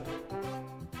best.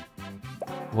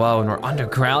 Whoa, and we're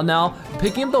underground now.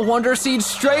 Picking up the Wonder Seed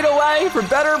straight away, for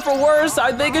better or for worse.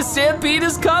 I think a stampede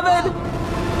is coming.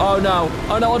 Oh no,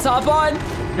 let's hop on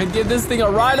and give this thing a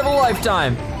ride of a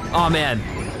lifetime. Oh man,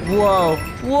 whoa,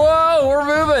 Whoa, we're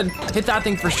moving. Hit that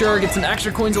thing for sure, get some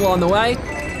extra coins along the way.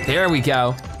 There we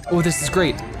go. Oh, this is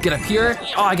great. Get up here.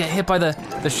 Oh, I get hit by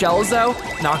the shells though.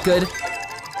 Not good.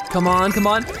 Come on, come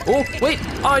on. Oh, wait.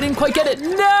 Oh, I didn't quite get it.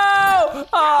 No! Oh,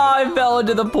 I fell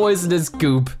into the poisonous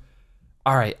goop.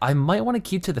 All right, I might wanna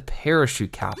keep to the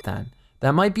parachute cap then.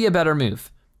 That might be a better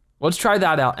move. Let's try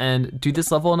that out and do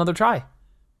this level another try.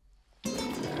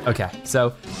 Okay,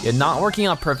 so yeah, not working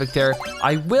out perfect there.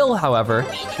 I will, however,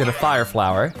 get a fire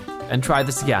flower and try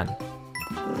this again.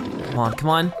 Come on, come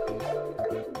on.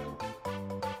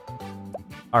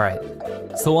 All right,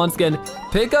 so once again,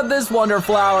 pick up this wonder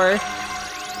flower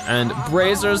and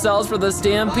brace ourselves for the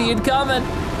stampede coming.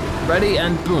 Ready,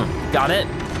 and boom, got it.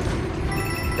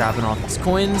 Grabbing all these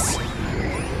coins.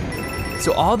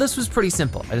 So all this was pretty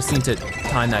simple. I just need to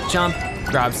time that jump,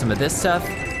 grab some of this stuff,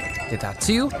 get that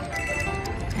too.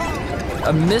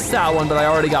 I missed that one, but I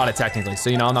already got it technically, so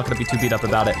you know, I'm not gonna be too beat up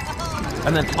about it.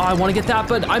 And then, oh, I wanna get that,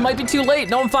 but I might be too late.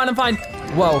 No, I'm fine, I'm fine.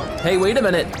 Whoa, hey, wait a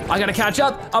minute. I gotta catch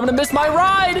up. I'm gonna miss my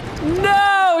ride.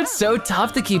 No, it's so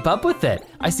tough to keep up with it.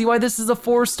 I see why this is a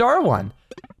 4-star one.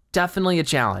 Definitely a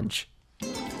challenge.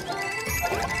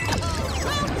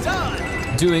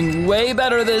 Doing way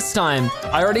better this time.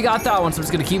 I already got that one, so I'm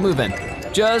just gonna keep moving.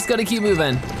 Just gonna keep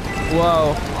moving.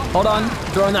 Whoa, hold on.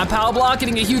 Throwing that power block,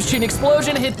 getting a huge chain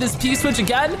explosion, hit this P-switch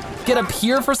again, get up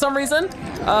here for some reason.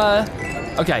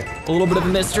 Okay, a little bit of a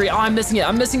mystery. Oh, I'm missing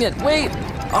it, wait.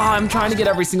 Oh, I'm trying to get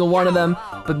every single one of them,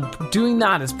 but doing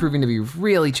that is proving to be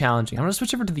really challenging. I'm gonna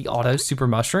switch over to the auto super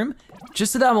mushroom,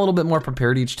 just so that I'm a little bit more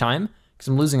prepared each time, because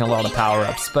I'm losing a lot of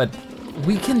power-ups, but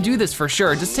we can do this for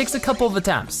sure. It just takes a couple of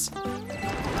attempts.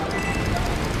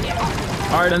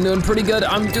 All right, I'm doing pretty good.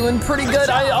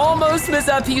 I almost missed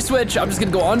that P-switch. I'm just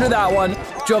gonna go under that one.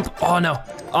 Jump, oh no.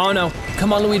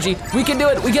 Come on, Luigi, we can do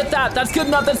it. We get that, that's good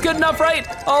enough, right?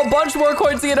 Oh, a bunch more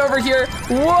coins to get over here.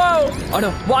 Whoa, oh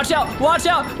no, watch out.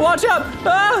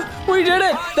 Ah, we did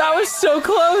it, that was so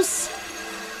close.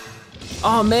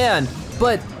 Oh man,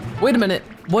 but wait a minute,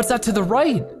 what's that to the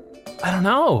right? I don't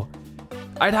know.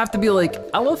 I'd have to be like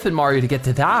Elephant Mario to get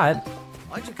to that.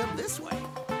 Why'd you come this way?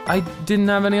 I didn't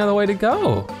have any other way to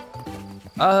go.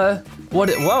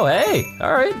 Whoa, hey,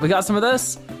 all right, we got some of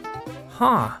this.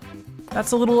 Huh,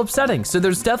 that's a little upsetting. So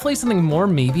there's definitely something more,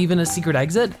 maybe even a secret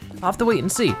exit. I'll have to wait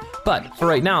and see. But for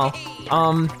right now,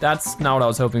 that's not what I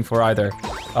was hoping for either.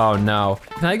 Oh no,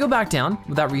 can I go back down?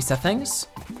 Would that reset things?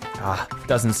 Ah,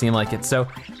 doesn't seem like it, so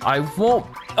I won't.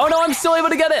 Oh no, I'm still able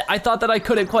to get it. I thought that I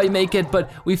couldn't quite make it,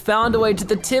 but we found a way to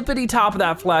the tippity top of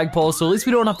that flagpole, so at least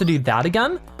we don't have to do that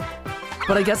again.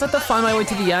 But I guess I have to find my way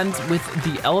to the end with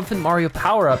the Elephant Mario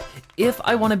power-up if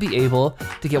I wanna be able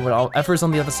to get whatever's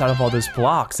on the other side of all those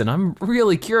blocks, and I'm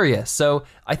really curious, so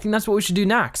I think that's what we should do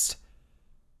next.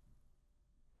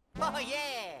 Oh, yeah.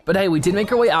 But hey, we did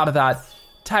make our way out of that,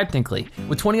 technically.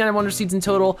 With 29 Wonder Seeds in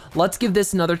total, let's give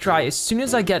this another try as soon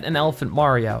as I get an Elephant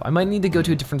Mario. I might need to go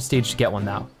to a different stage to get one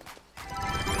now.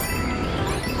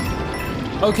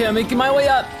 Okay, I'm making my way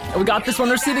up. We got this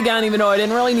Wonder Seed again, even though I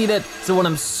didn't really need it. So what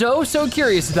I'm so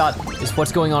curious about is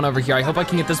what's going on over here. I hope I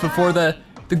can get this before the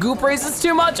goop raises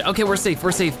too much. Okay, we're safe.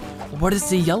 What is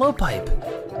the yellow pipe?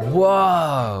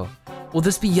 Whoa. Will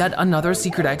this be yet another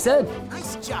secret exit?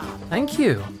 Nice job. Thank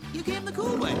you. You came the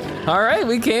cool way. All right,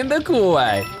 we came the cool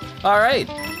way. All right,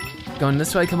 going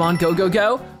this way, come on, go.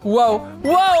 Whoa,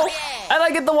 and I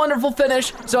get the wonderful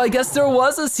finish. So I guess there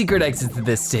was a secret exit to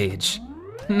this stage.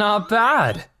 Not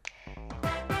bad.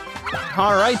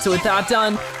 All right, so with that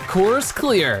done, course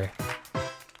clear.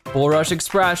 Bulrush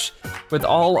Express with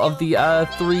all of the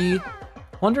 3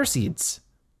 Wonder Seeds.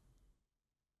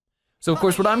 So of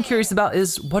course, what I'm curious about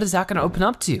is what is that gonna open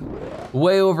up to?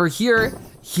 Way over here,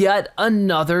 yet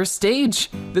another stage.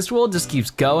 This world just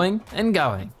keeps going and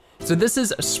going. So this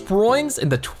is Sproings in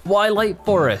the Twilight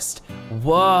Forest.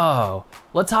 Whoa,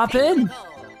 let's hop in.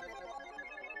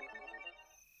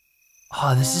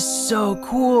 Oh, this is so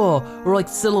cool. We're like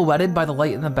silhouetted by the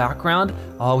light in the background.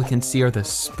 All we can see are the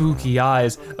spooky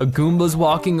eyes. A Goomba's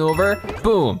walking over,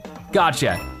 boom,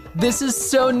 gotcha. This is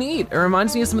so neat. It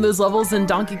reminds me of some of those levels in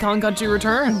Donkey Kong Country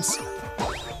Returns.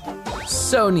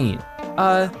 So neat.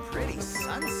 Pretty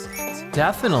sunset.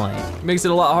 Definitely. Makes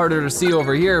it a lot harder to see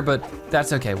over here, but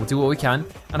that's okay, we'll do what we can.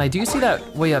 And I do see that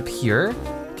way up here.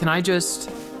 Can I just,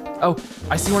 oh,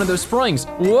 I see one of those Sproings.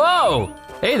 Whoa!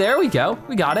 Hey, there we go,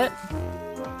 we got it.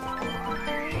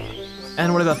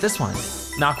 And what about this one?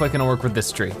 Not quite gonna work with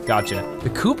this tree, gotcha. The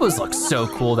Koopas look so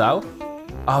cool though.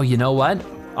 Oh, you know what?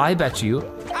 I bet you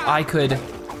I could,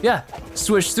 yeah,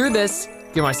 swish through this,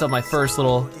 give myself my first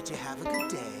little Did you have a good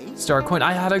day? star coin.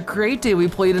 I had a great day. We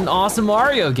played an awesome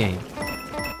Mario game.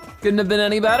 Couldn't have been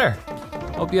any better.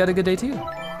 Hope you had a good day too.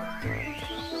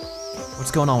 What's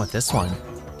going on with this one?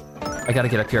 I gotta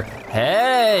get up here.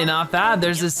 Hey, not bad.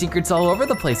 There's the secrets all over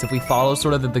the place if we follow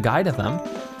sort of the guide of them.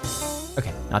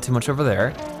 Okay, not too much over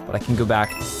there, but I can go back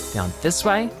down this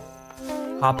way,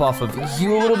 hop off of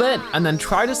you a little bit, and then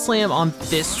try to slam on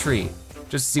this tree,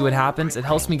 just to see what happens. It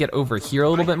helps me get over here a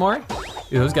little bit more.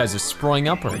 Ew, those guys are sproing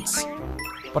upwards.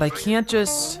 But I can't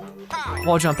just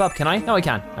wall jump up, can I? No, I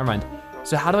can, never mind.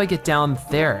 So how do I get down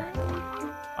there?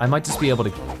 I might just be able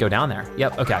to go down there.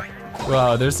 Yep, okay.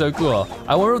 Wow, they're so cool.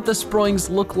 I wonder what the Sproings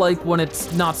look like when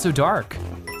it's not so dark.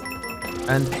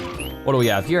 And what do we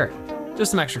have here? Just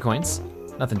some extra coins,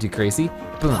 nothing too crazy.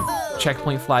 Boom,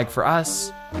 checkpoint flag for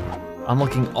us. I'm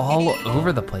looking all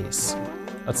over the place.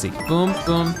 Let's see, boom,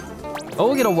 boom. Oh,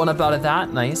 we'll get a one up out of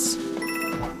that, nice.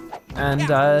 And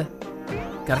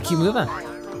gotta keep moving.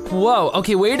 Whoa,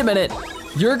 okay, wait a minute.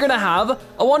 You're gonna have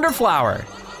a wonder flower.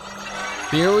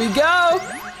 Here we go.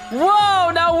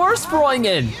 Whoa, now we're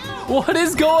sproinging. What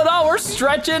is going on? We're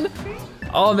stretching.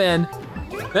 Oh man,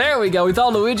 there we go. We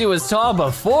thought Luigi was tall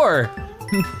before.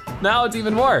 Now it's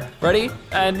even more. Ready?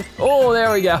 And oh,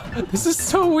 there we go. This is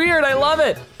so weird, I love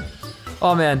it.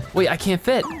 Oh man, wait, I can't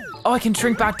fit. Oh, I can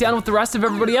shrink back down with the rest of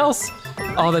everybody else.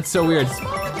 Oh, that's so weird.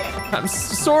 I'm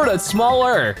sorta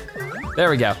smaller. There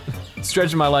we go.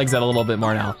 Stretching my legs out a little bit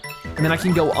more now. And then I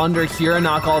can go under here and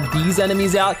knock all these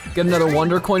enemies out. Get another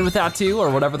wonder coin with that too,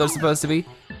 or whatever they're supposed to be.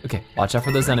 Okay, watch out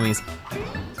for those enemies.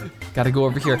 Gotta go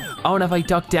over here. Oh, and if I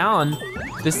duck down,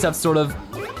 this stuff sort of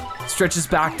stretches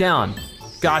back down.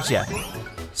 Gotcha.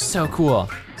 So cool.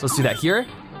 So let's do that here.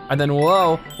 And then,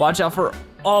 whoa, watch out for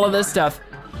all of this stuff.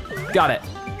 Got it.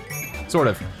 Sort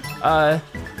of.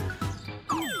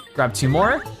 Grab two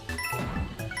more.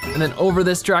 And then over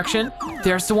this direction,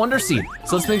 there's the wonder seed.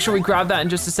 So let's make sure we grab that in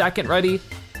just a second. Ready?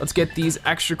 Let's get these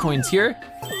extra coins here.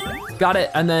 Got it,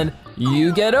 and then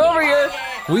you get over here.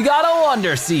 We got a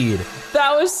wonder seed.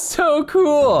 That was so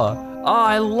cool. Oh,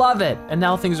 I love it. And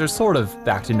now things are sort of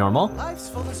back to normal. Life's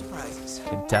full of surprises.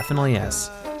 It definitely is.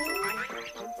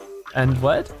 And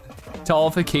what?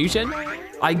 Tallification?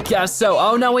 I guess so.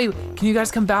 Oh no, wait, can you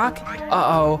guys come back?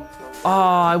 Uh-oh. Oh,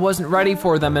 I wasn't ready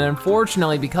for them, and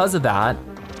unfortunately because of that,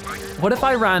 what if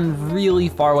I ran really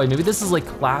far away? Maybe this is like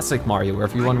classic Mario, where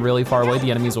if you run really far away,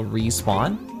 the enemies will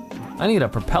respawn. I need a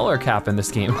propeller cap in this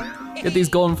game. Get these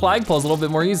golden flagpoles a little bit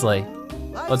more easily.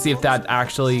 Let's see if that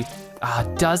actually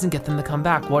doesn't get them to come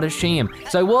back. What a shame.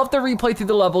 So I will have to replay through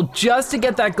the level just to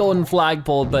get that golden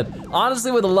flagpole, but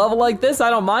honestly, with a level like this, I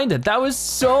don't mind it. That was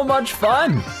so much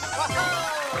fun.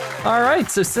 All right,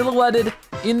 so silhouetted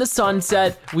in the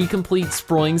sunset, we complete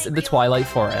Sproings in the Twilight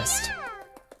Forest.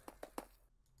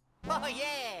 Oh,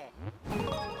 yeah.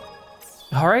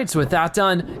 All right, so with that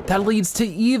done, that leads to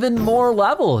even more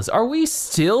levels. Are we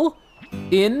still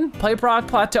in Pipe-Rock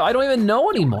Plateau? I don't even know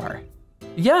anymore.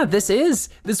 Yeah, this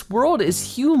world is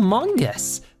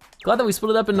humongous. Glad that we split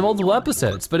it up into multiple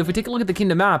episodes, but if we take a look at the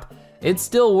kingdom map, it's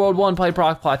still World 1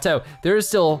 Pipe-Rock Plateau. There is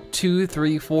still 2,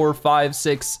 3, 4, 5,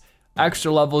 6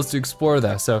 extra levels to explore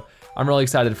though, so I'm really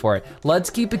excited for it. Let's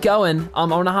keep it going. I'm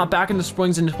gonna hop back into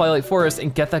Sproings into Twilight Forest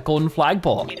and get that golden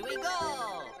flagpole. Here we go.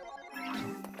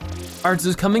 All right,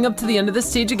 so coming up to the end of this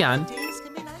stage again.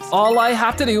 All I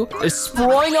have to do is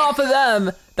sproing off of them.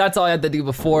 That's all I had to do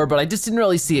before, but I just didn't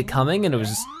really see it coming and it was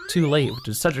just too late, which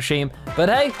is such a shame. But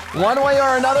hey, one way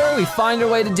or another, we find our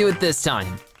way to do it this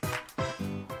time.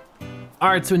 All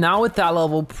right, so now with that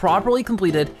level properly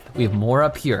completed, we have more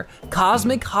up here.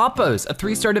 Cosmic Hoppos, a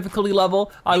 3-star difficulty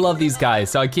level. I love these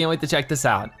guys, so I can't wait to check this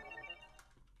out.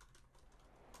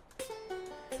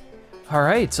 All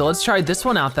right, so let's try this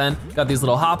one out then. Got these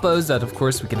little Hoppos that of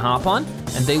course we can hop on,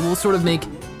 and they will sort of make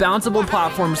bounceable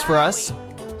platforms for us.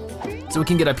 So we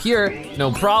can get up here,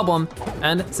 no problem,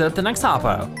 and set up the next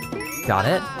Hoppo. Got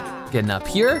it, getting up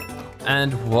here,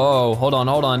 and whoa, hold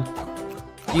on.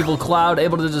 Evil Cloud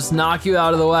able to just knock you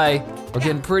out of the way. We're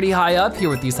getting pretty high up here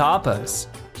with these Hoppos.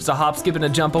 Just a hop, skip, and a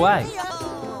jump away.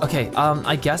 Okay,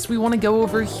 I guess we wanna go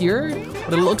over here,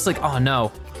 but it looks like, oh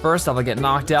no. First off, I get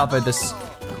knocked out by this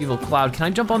Evil Cloud. Can I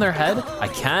jump on their head? I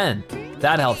can.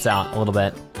 That helps out a little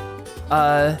bit.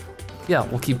 Yeah,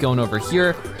 we'll keep going over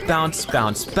here. Bounce,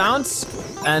 bounce,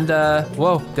 bounce. And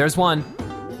whoa, there's one.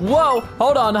 Whoa,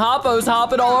 hold on, Hoppo's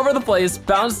hopping all over the place.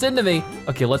 Bounced into me.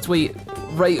 Okay, let's wait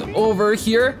right over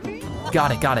here.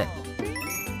 Got it.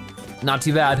 Not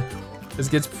too bad. This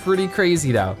gets pretty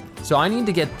crazy though. So I need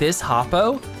to get this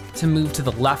Hoppo to move to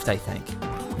the left, I think,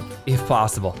 if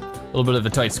possible. A little bit of a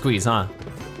tight squeeze, huh?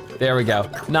 There we go,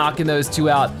 knocking those two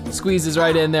out. Squeezes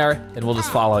right in there, and we'll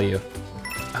just follow you.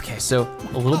 Okay, so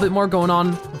a little bit more going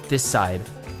on this side.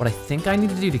 What I think I need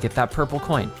to do to get that purple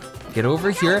coin. get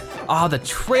over here. Oh, the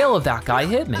trail of that guy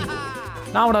hit me.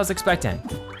 Not what I was expecting.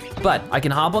 But I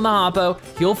can hop on the Hoppo,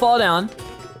 he'll fall down,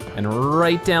 and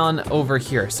right down over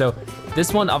here. So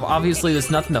this one, obviously there's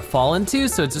nothing to fall into,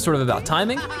 so it's just sort of about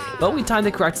timing, but we timed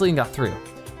it correctly and got through.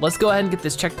 Let's go ahead and get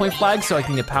this checkpoint flag so I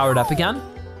can get powered up again.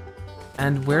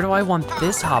 And where do I want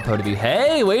this Hoppo to be?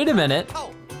 Hey, wait a minute.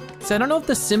 So I don't know if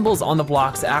the symbols on the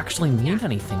blocks actually mean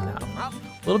anything now.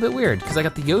 A little bit weird, because I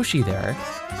got the Yoshi there,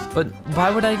 but why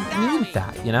would I need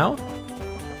that, you know?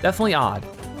 Definitely odd.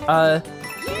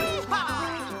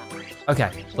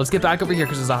 Okay, let's get back over here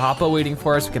because there's a Hoppo waiting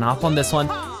for us. We can hop on this one,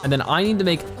 and then I need to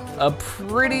make a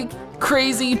pretty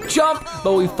crazy jump,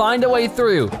 but we find a way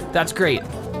through. That's great.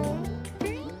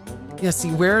 Yeah,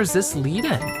 see, where is this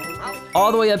leading?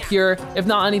 All the way up here. If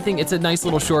not anything, it's a nice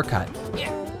little shortcut.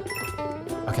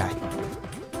 Okay.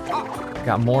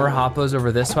 Got more Hoppos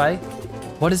over this way.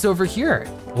 What is over here?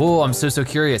 Oh, I'm so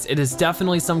curious. It is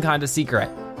definitely some kind of secret.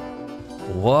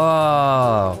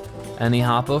 Whoa. Any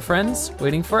Hoppo friends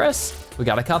waiting for us? We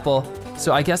got a couple.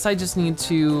 So I guess I just need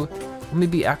to, let me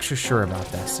be extra sure about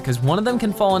this because one of them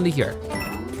can fall into here.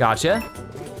 Gotcha.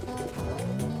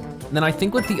 And then I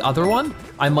think with the other one,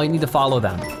 I might need to follow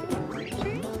them.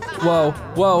 Whoa,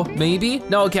 whoa, maybe?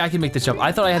 No, okay, I can make the jump.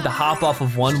 I thought I had to hop off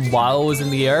of one while it was in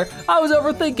the air. I was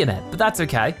overthinking it, but that's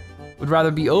okay. Would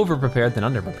rather be over-prepared than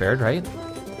under-prepared, right?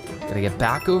 Gotta get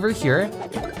back over here,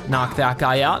 knock that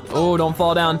guy out. Oh, don't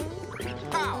fall down.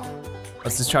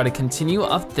 Let's just try to continue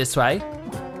up this way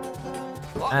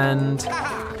and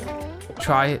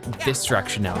try this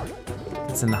direction now.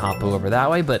 It's in the Hoppo over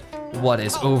that way, but what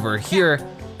is over here?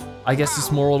 I guess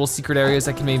just more little secret areas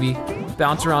I can maybe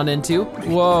bounce around into.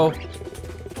 Whoa,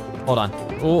 hold on.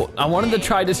 Oh, I wanted to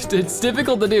try to, it's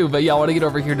difficult to do, but yeah, I wanna get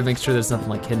over here to make sure there's nothing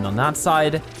like hidden on that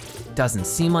side. Doesn't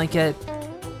seem like it.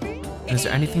 Is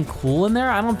there anything cool in there?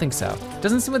 I don't think so.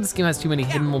 Doesn't seem like this game has too many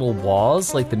hidden little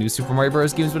walls like the new Super Mario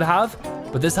Bros. Games would have,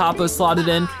 but this Hoppo slotted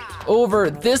in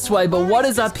over this way, but what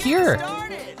is up here?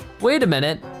 Wait a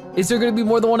minute, is there gonna be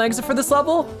more than one exit for this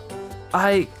level?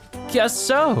 I guess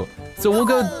so. So we'll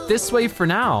go this way for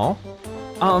now.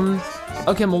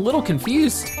 Okay, I'm a little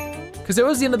confused because there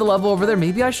was the end of the level over there.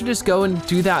 Maybe I should just go and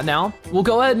do that now. We'll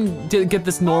go ahead and get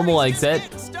this normal exit.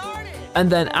 And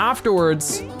then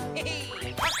afterwards,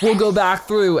 we'll go back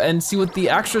through and see what the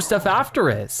extra stuff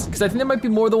after is. Because I think there might be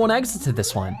more than one exit to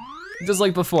this one, just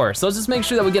like before. So let's just make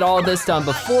sure that we get all of this done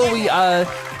before we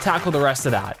tackle the rest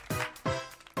of that.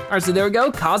 All right, so there we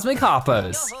go, Cosmic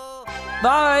Hoppos.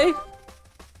 Bye.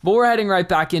 But we're heading right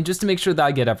back in just to make sure that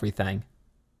I get everything.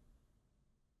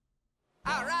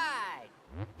 All right.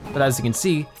 But as you can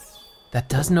see, that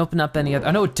doesn't open up any other,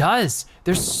 oh no, it does.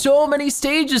 There's so many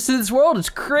stages to this world, it's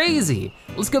crazy.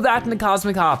 Let's go back into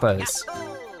Cosmic Hoppos.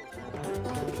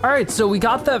 All right, so we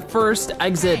got that first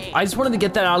exit. I just wanted to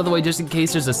get that out of the way just in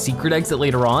case there's a secret exit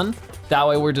later on. That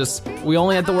way we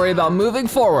only have to worry about moving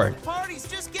forward. Party's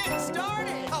just getting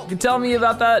started. You can tell me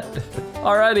about that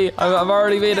already. I've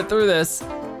already made it through this,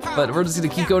 but we're just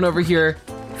gonna keep going over here,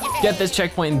 get this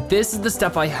checkpoint, and this is the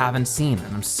stuff I haven't seen,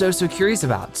 and I'm so curious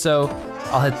about. So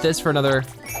I'll hit this for another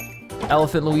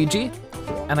Elephant Luigi,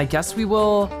 and I guess we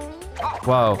will,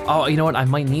 whoa. Oh, you know what, I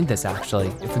might need this actually.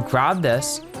 If we grab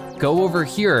this, go over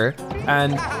here,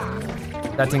 and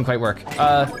that didn't quite work.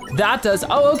 That does,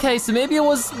 oh, okay, so maybe it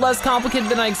was less complicated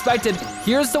than I expected.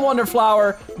 Here's the Wonder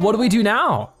Flower. What do we do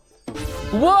now?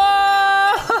 Whoa,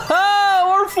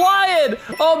 we're flying.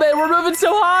 Oh man, we're moving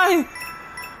so high.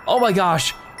 Oh my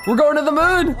gosh, we're going to the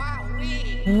moon.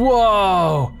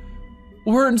 Whoa,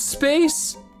 we're in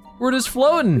space. We're just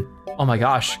floating. Oh my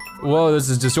gosh, whoa, this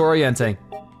is disorienting.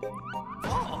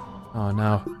 Oh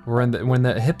no, we're in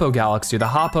the Hippo Galaxy, the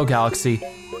Hoppo Galaxy.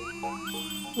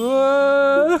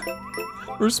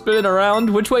 We're spinning around.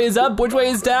 Which way is up, which way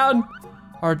is down?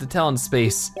 Hard to tell in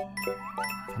space.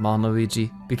 Come on, Luigi,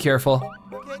 be careful.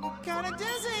 Getting kinda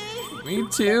dizzy. Me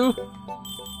too.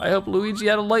 I hope Luigi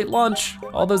had a light lunch.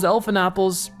 All those elephant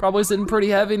apples probably sitting pretty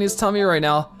heavy in his tummy right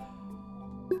now.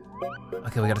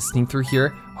 Okay, we gotta sneak through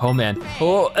here. Oh man,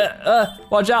 oh,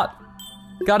 watch out.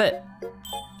 Got it.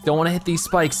 Don't wanna hit these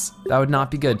spikes. That would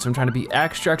not be good, so I'm trying to be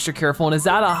extra careful. And is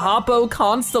that a Hoppo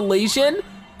constellation?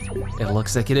 It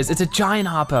looks like it is. It's a giant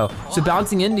Hoppo. So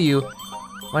bouncing into you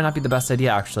might not be the best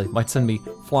idea actually. Might send me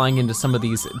flying into some of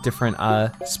these different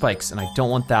spikes, and I don't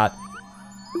want that.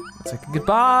 It's like,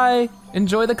 goodbye,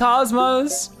 enjoy the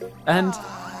cosmos, and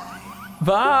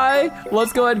bye.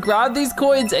 Let's go ahead and grab these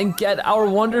coins and get our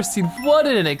Wonder Seed. What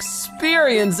an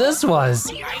experience this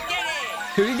was.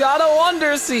 We got a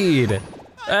Wonder Seed.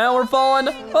 And we're falling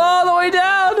all the way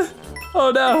down.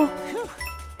 Oh no.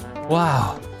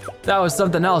 Wow, that was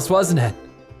something else, wasn't it?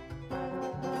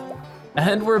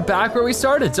 And we're back where we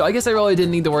started. So I guess I really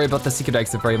didn't need to worry about the secret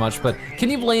exit very much, but can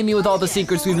you blame me with all the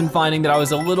secrets we've been finding that I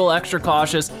was a little extra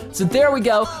cautious? So there we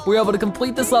go, we were able to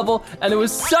complete this level and it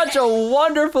was such a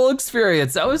wonderful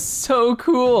experience. That was so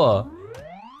cool.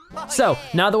 So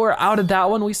now that we're out of that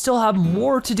one, we still have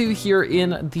more to do here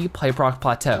in the Pipe-Rock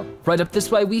Plateau. Right up this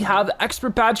way, we have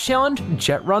Expert Badge Challenge,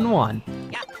 Jet Run 1.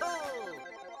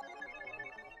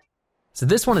 So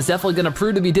this one is definitely gonna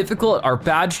prove to be difficult. Our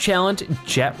badge challenge,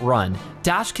 Jet Run.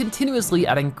 Dash continuously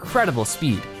at incredible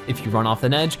speed. If you run off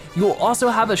an edge, you will also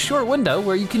have a short window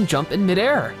where you can jump in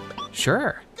midair.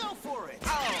 Sure. Go for it.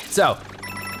 So,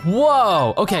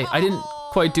 whoa, okay, I didn't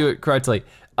quite do it correctly.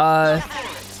 There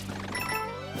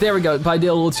we go, but I did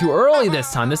a little too early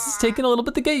this time. This is taking a little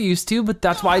bit to get used to, but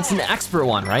that's why it's an expert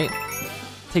one, right?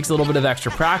 Takes a little bit of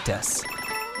extra practice.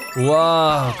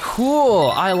 Whoa,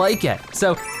 cool, I like it.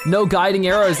 So, no guiding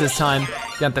arrows this time.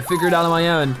 Got to figure it out on my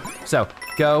own. So,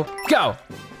 go, go.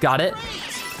 Got it.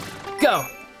 Go.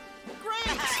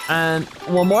 And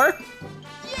one more.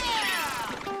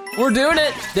 We're doing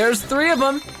it. There's 3 of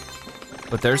them.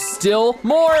 But there's still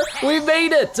more. We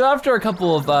made it. So after a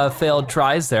couple of failed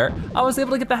tries there, I was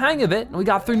able to get the hang of it and we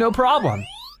got through no problem.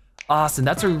 Awesome,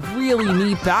 that's a really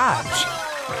neat badge.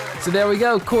 So there we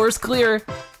go, course clear.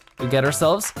 We get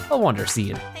ourselves a Wonder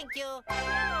Seed. Thank you.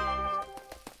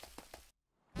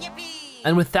 Yippee!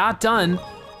 And with that done,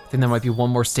 I think there might be one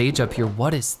more stage up here.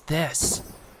 What is this?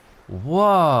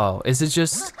 Whoa, is it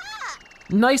just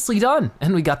nicely done?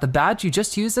 And we got the badge you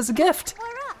just used as a gift.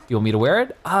 You want me to wear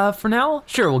it? For now?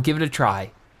 Sure, we'll give it a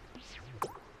try.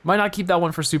 Might not keep that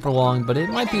one for super long, but it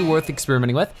might be worth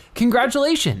experimenting with.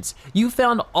 Congratulations, you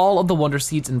found all of the Wonder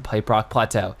Seeds in Pipe-Rock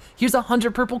Plateau. Here's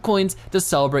 100 purple coins to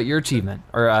celebrate your achievement,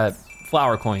 or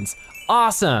flower coins.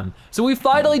 Awesome, so we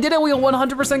finally did it. We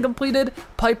 100% completed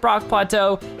Pipe-Rock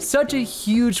Plateau. Such a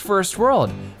huge first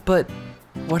world, but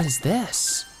what is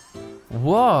this?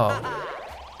 Whoa,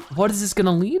 what is this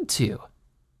gonna lead to?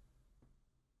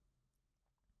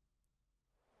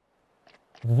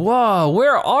 Whoa,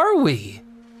 where are we?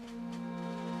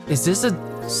 Is this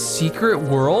a secret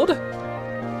world?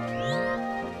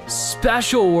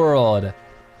 Special world.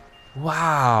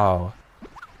 Wow.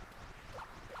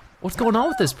 What's going on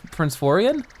with this, Prince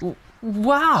Florian?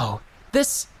 Wow,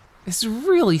 this is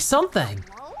really something.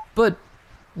 But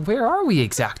where are we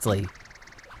exactly?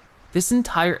 This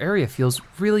entire area feels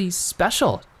really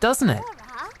special, doesn't it?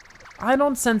 I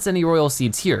don't sense any royal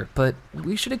seeds here, but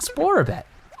we should explore a bit.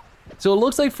 So it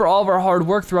looks like for all of our hard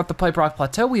work throughout the Pipe-Rock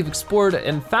Plateau, we've explored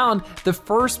and found the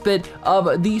first bit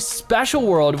of the special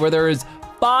world where there is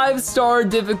 5-star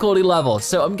difficulty levels.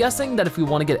 So I'm guessing that if we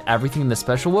want to get everything in the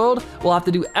special world, we'll have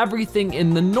to do everything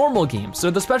in the normal game.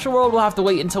 So the special world will have to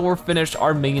wait until we're finished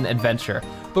our main adventure.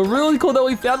 But really cool that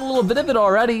we found a little bit of it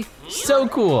already. So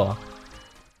cool.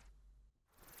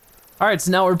 All right, so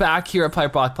now we're back here at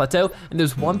Pipe-Rock Plateau, and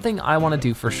there's one thing I want to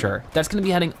do for sure. That's gonna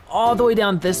be heading all the way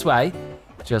down this way,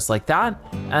 just like that,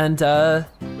 and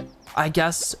I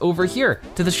guess over here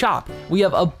to the shop. We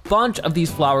have a bunch of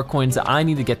these flower coins that I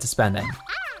need to get to spending.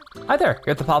 Hi there,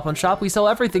 here at the Pop-Up Shop, we sell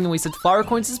everything and we accept flower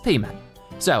coins as payment.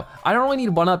 So I don't really need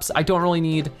 1-ups, I don't really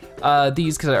need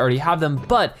these because I already have them,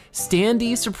 but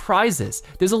standee surprises.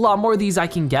 There's a lot more of these I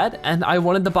can get and I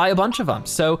wanted to buy a bunch of them.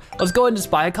 So let's go ahead and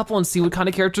just buy a couple and see what kind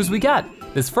of characters we get.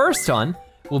 This first one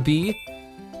will be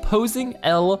Posing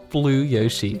L Blue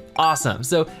Yoshi. Awesome,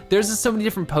 so there's just so many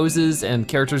different poses and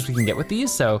characters we can get with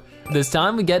these, so this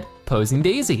time we get Posing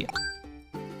Daisy.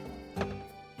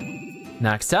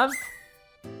 Next up,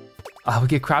 we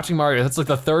get Crouching Mario. That's like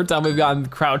the 3rd time we've gotten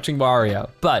Crouching Mario,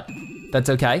 but that's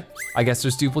okay. I guess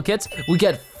there's duplicates. We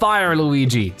get Fire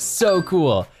Luigi, so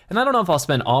cool. And I don't know if I'll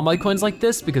spend all my coins like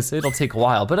this because it'll take a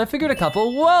while, but I figured a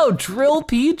couple. Whoa, Drill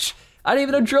Peach. I didn't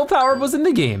even know Drill Power was in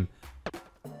the game.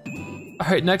 All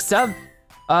right, next up,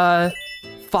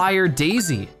 Fire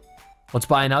Daisy. Let's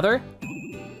buy another.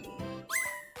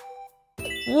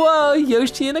 Whoa,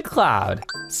 Yoshi in a cloud.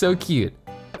 So cute.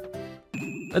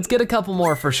 Let's get a couple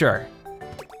more for sure.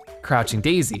 Crouching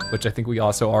Daisy, which I think we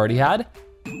also already had.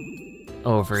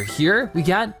 Over here, we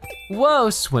got,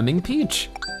 whoa, Swimming Peach.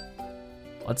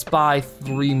 Let's buy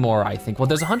 3 more, I think. Well,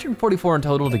 there's 144 in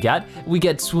total to get. We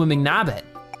get Swimming Nabbit.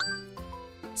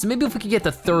 So maybe if we could get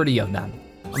to 30 of them.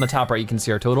 On the top right, you can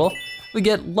see our total. We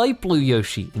get Light Blue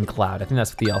Yoshi in Cloud. I think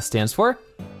that's what the L stands for.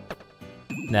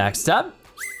 Next up,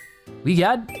 we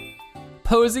got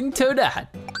Posing Toadette.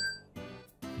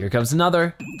 Here comes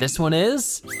another. This one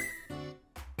is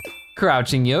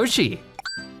Crouching Yoshi.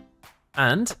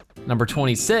 And number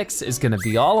 26 is gonna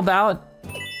be all about,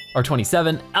 or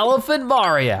 27, Elephant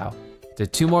Mario. There's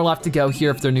 2 more left to go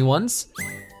here if they're new ones.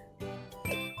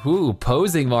 Ooh,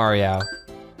 posing Mario.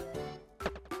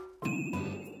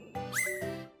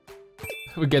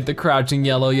 We get the crouching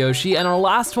yellow Yoshi, and our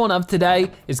last one of today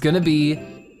is gonna be,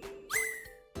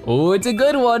 oh, it's a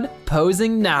good one,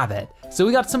 posing Nabbit. So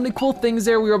we got so many cool things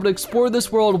there. We were able to explore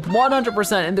this world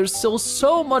 100%, and there's still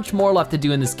so much more left to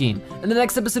do in this game. In the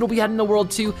next episode, we'll be heading to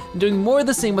World 2 and doing more of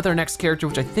the same with our next character,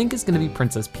 which I think is gonna be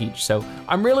Princess Peach. So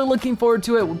I'm really looking forward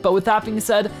to it, but with that being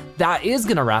said, that is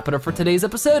gonna wrap it up for today's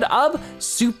episode of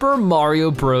Super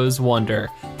Mario Bros. Wonder.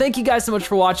 Thank you guys so much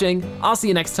for watching. I'll see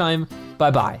you next time.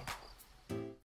 Bye-bye.